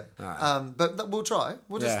impossible. Yeah. All right. But we'll try.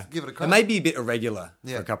 We'll just give it a crack. It may be a bit irregular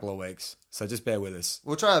Yeah. for a couple of weeks, so just bear with us.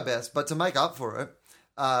 We'll try our best. But to make up for it,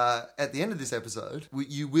 at the end of this episode,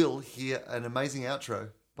 you will hear an amazing outro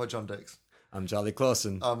by John Deeks. I'm Charlie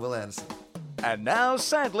Clausen. I'm Will Anderson. And now,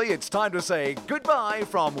 sadly, it's time to say goodbye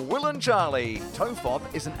from Wil and Charlie. TOFOP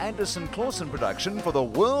is an Anderson Clausen production for the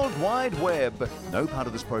World Wide Web. No part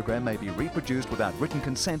of this program may be reproduced without written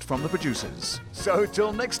consent from the producers. So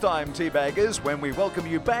till next time, teabaggers, when we welcome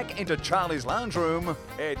you back into Charlie's lounge room,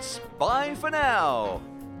 it's bye for now.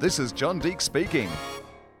 This is John Deeks speaking.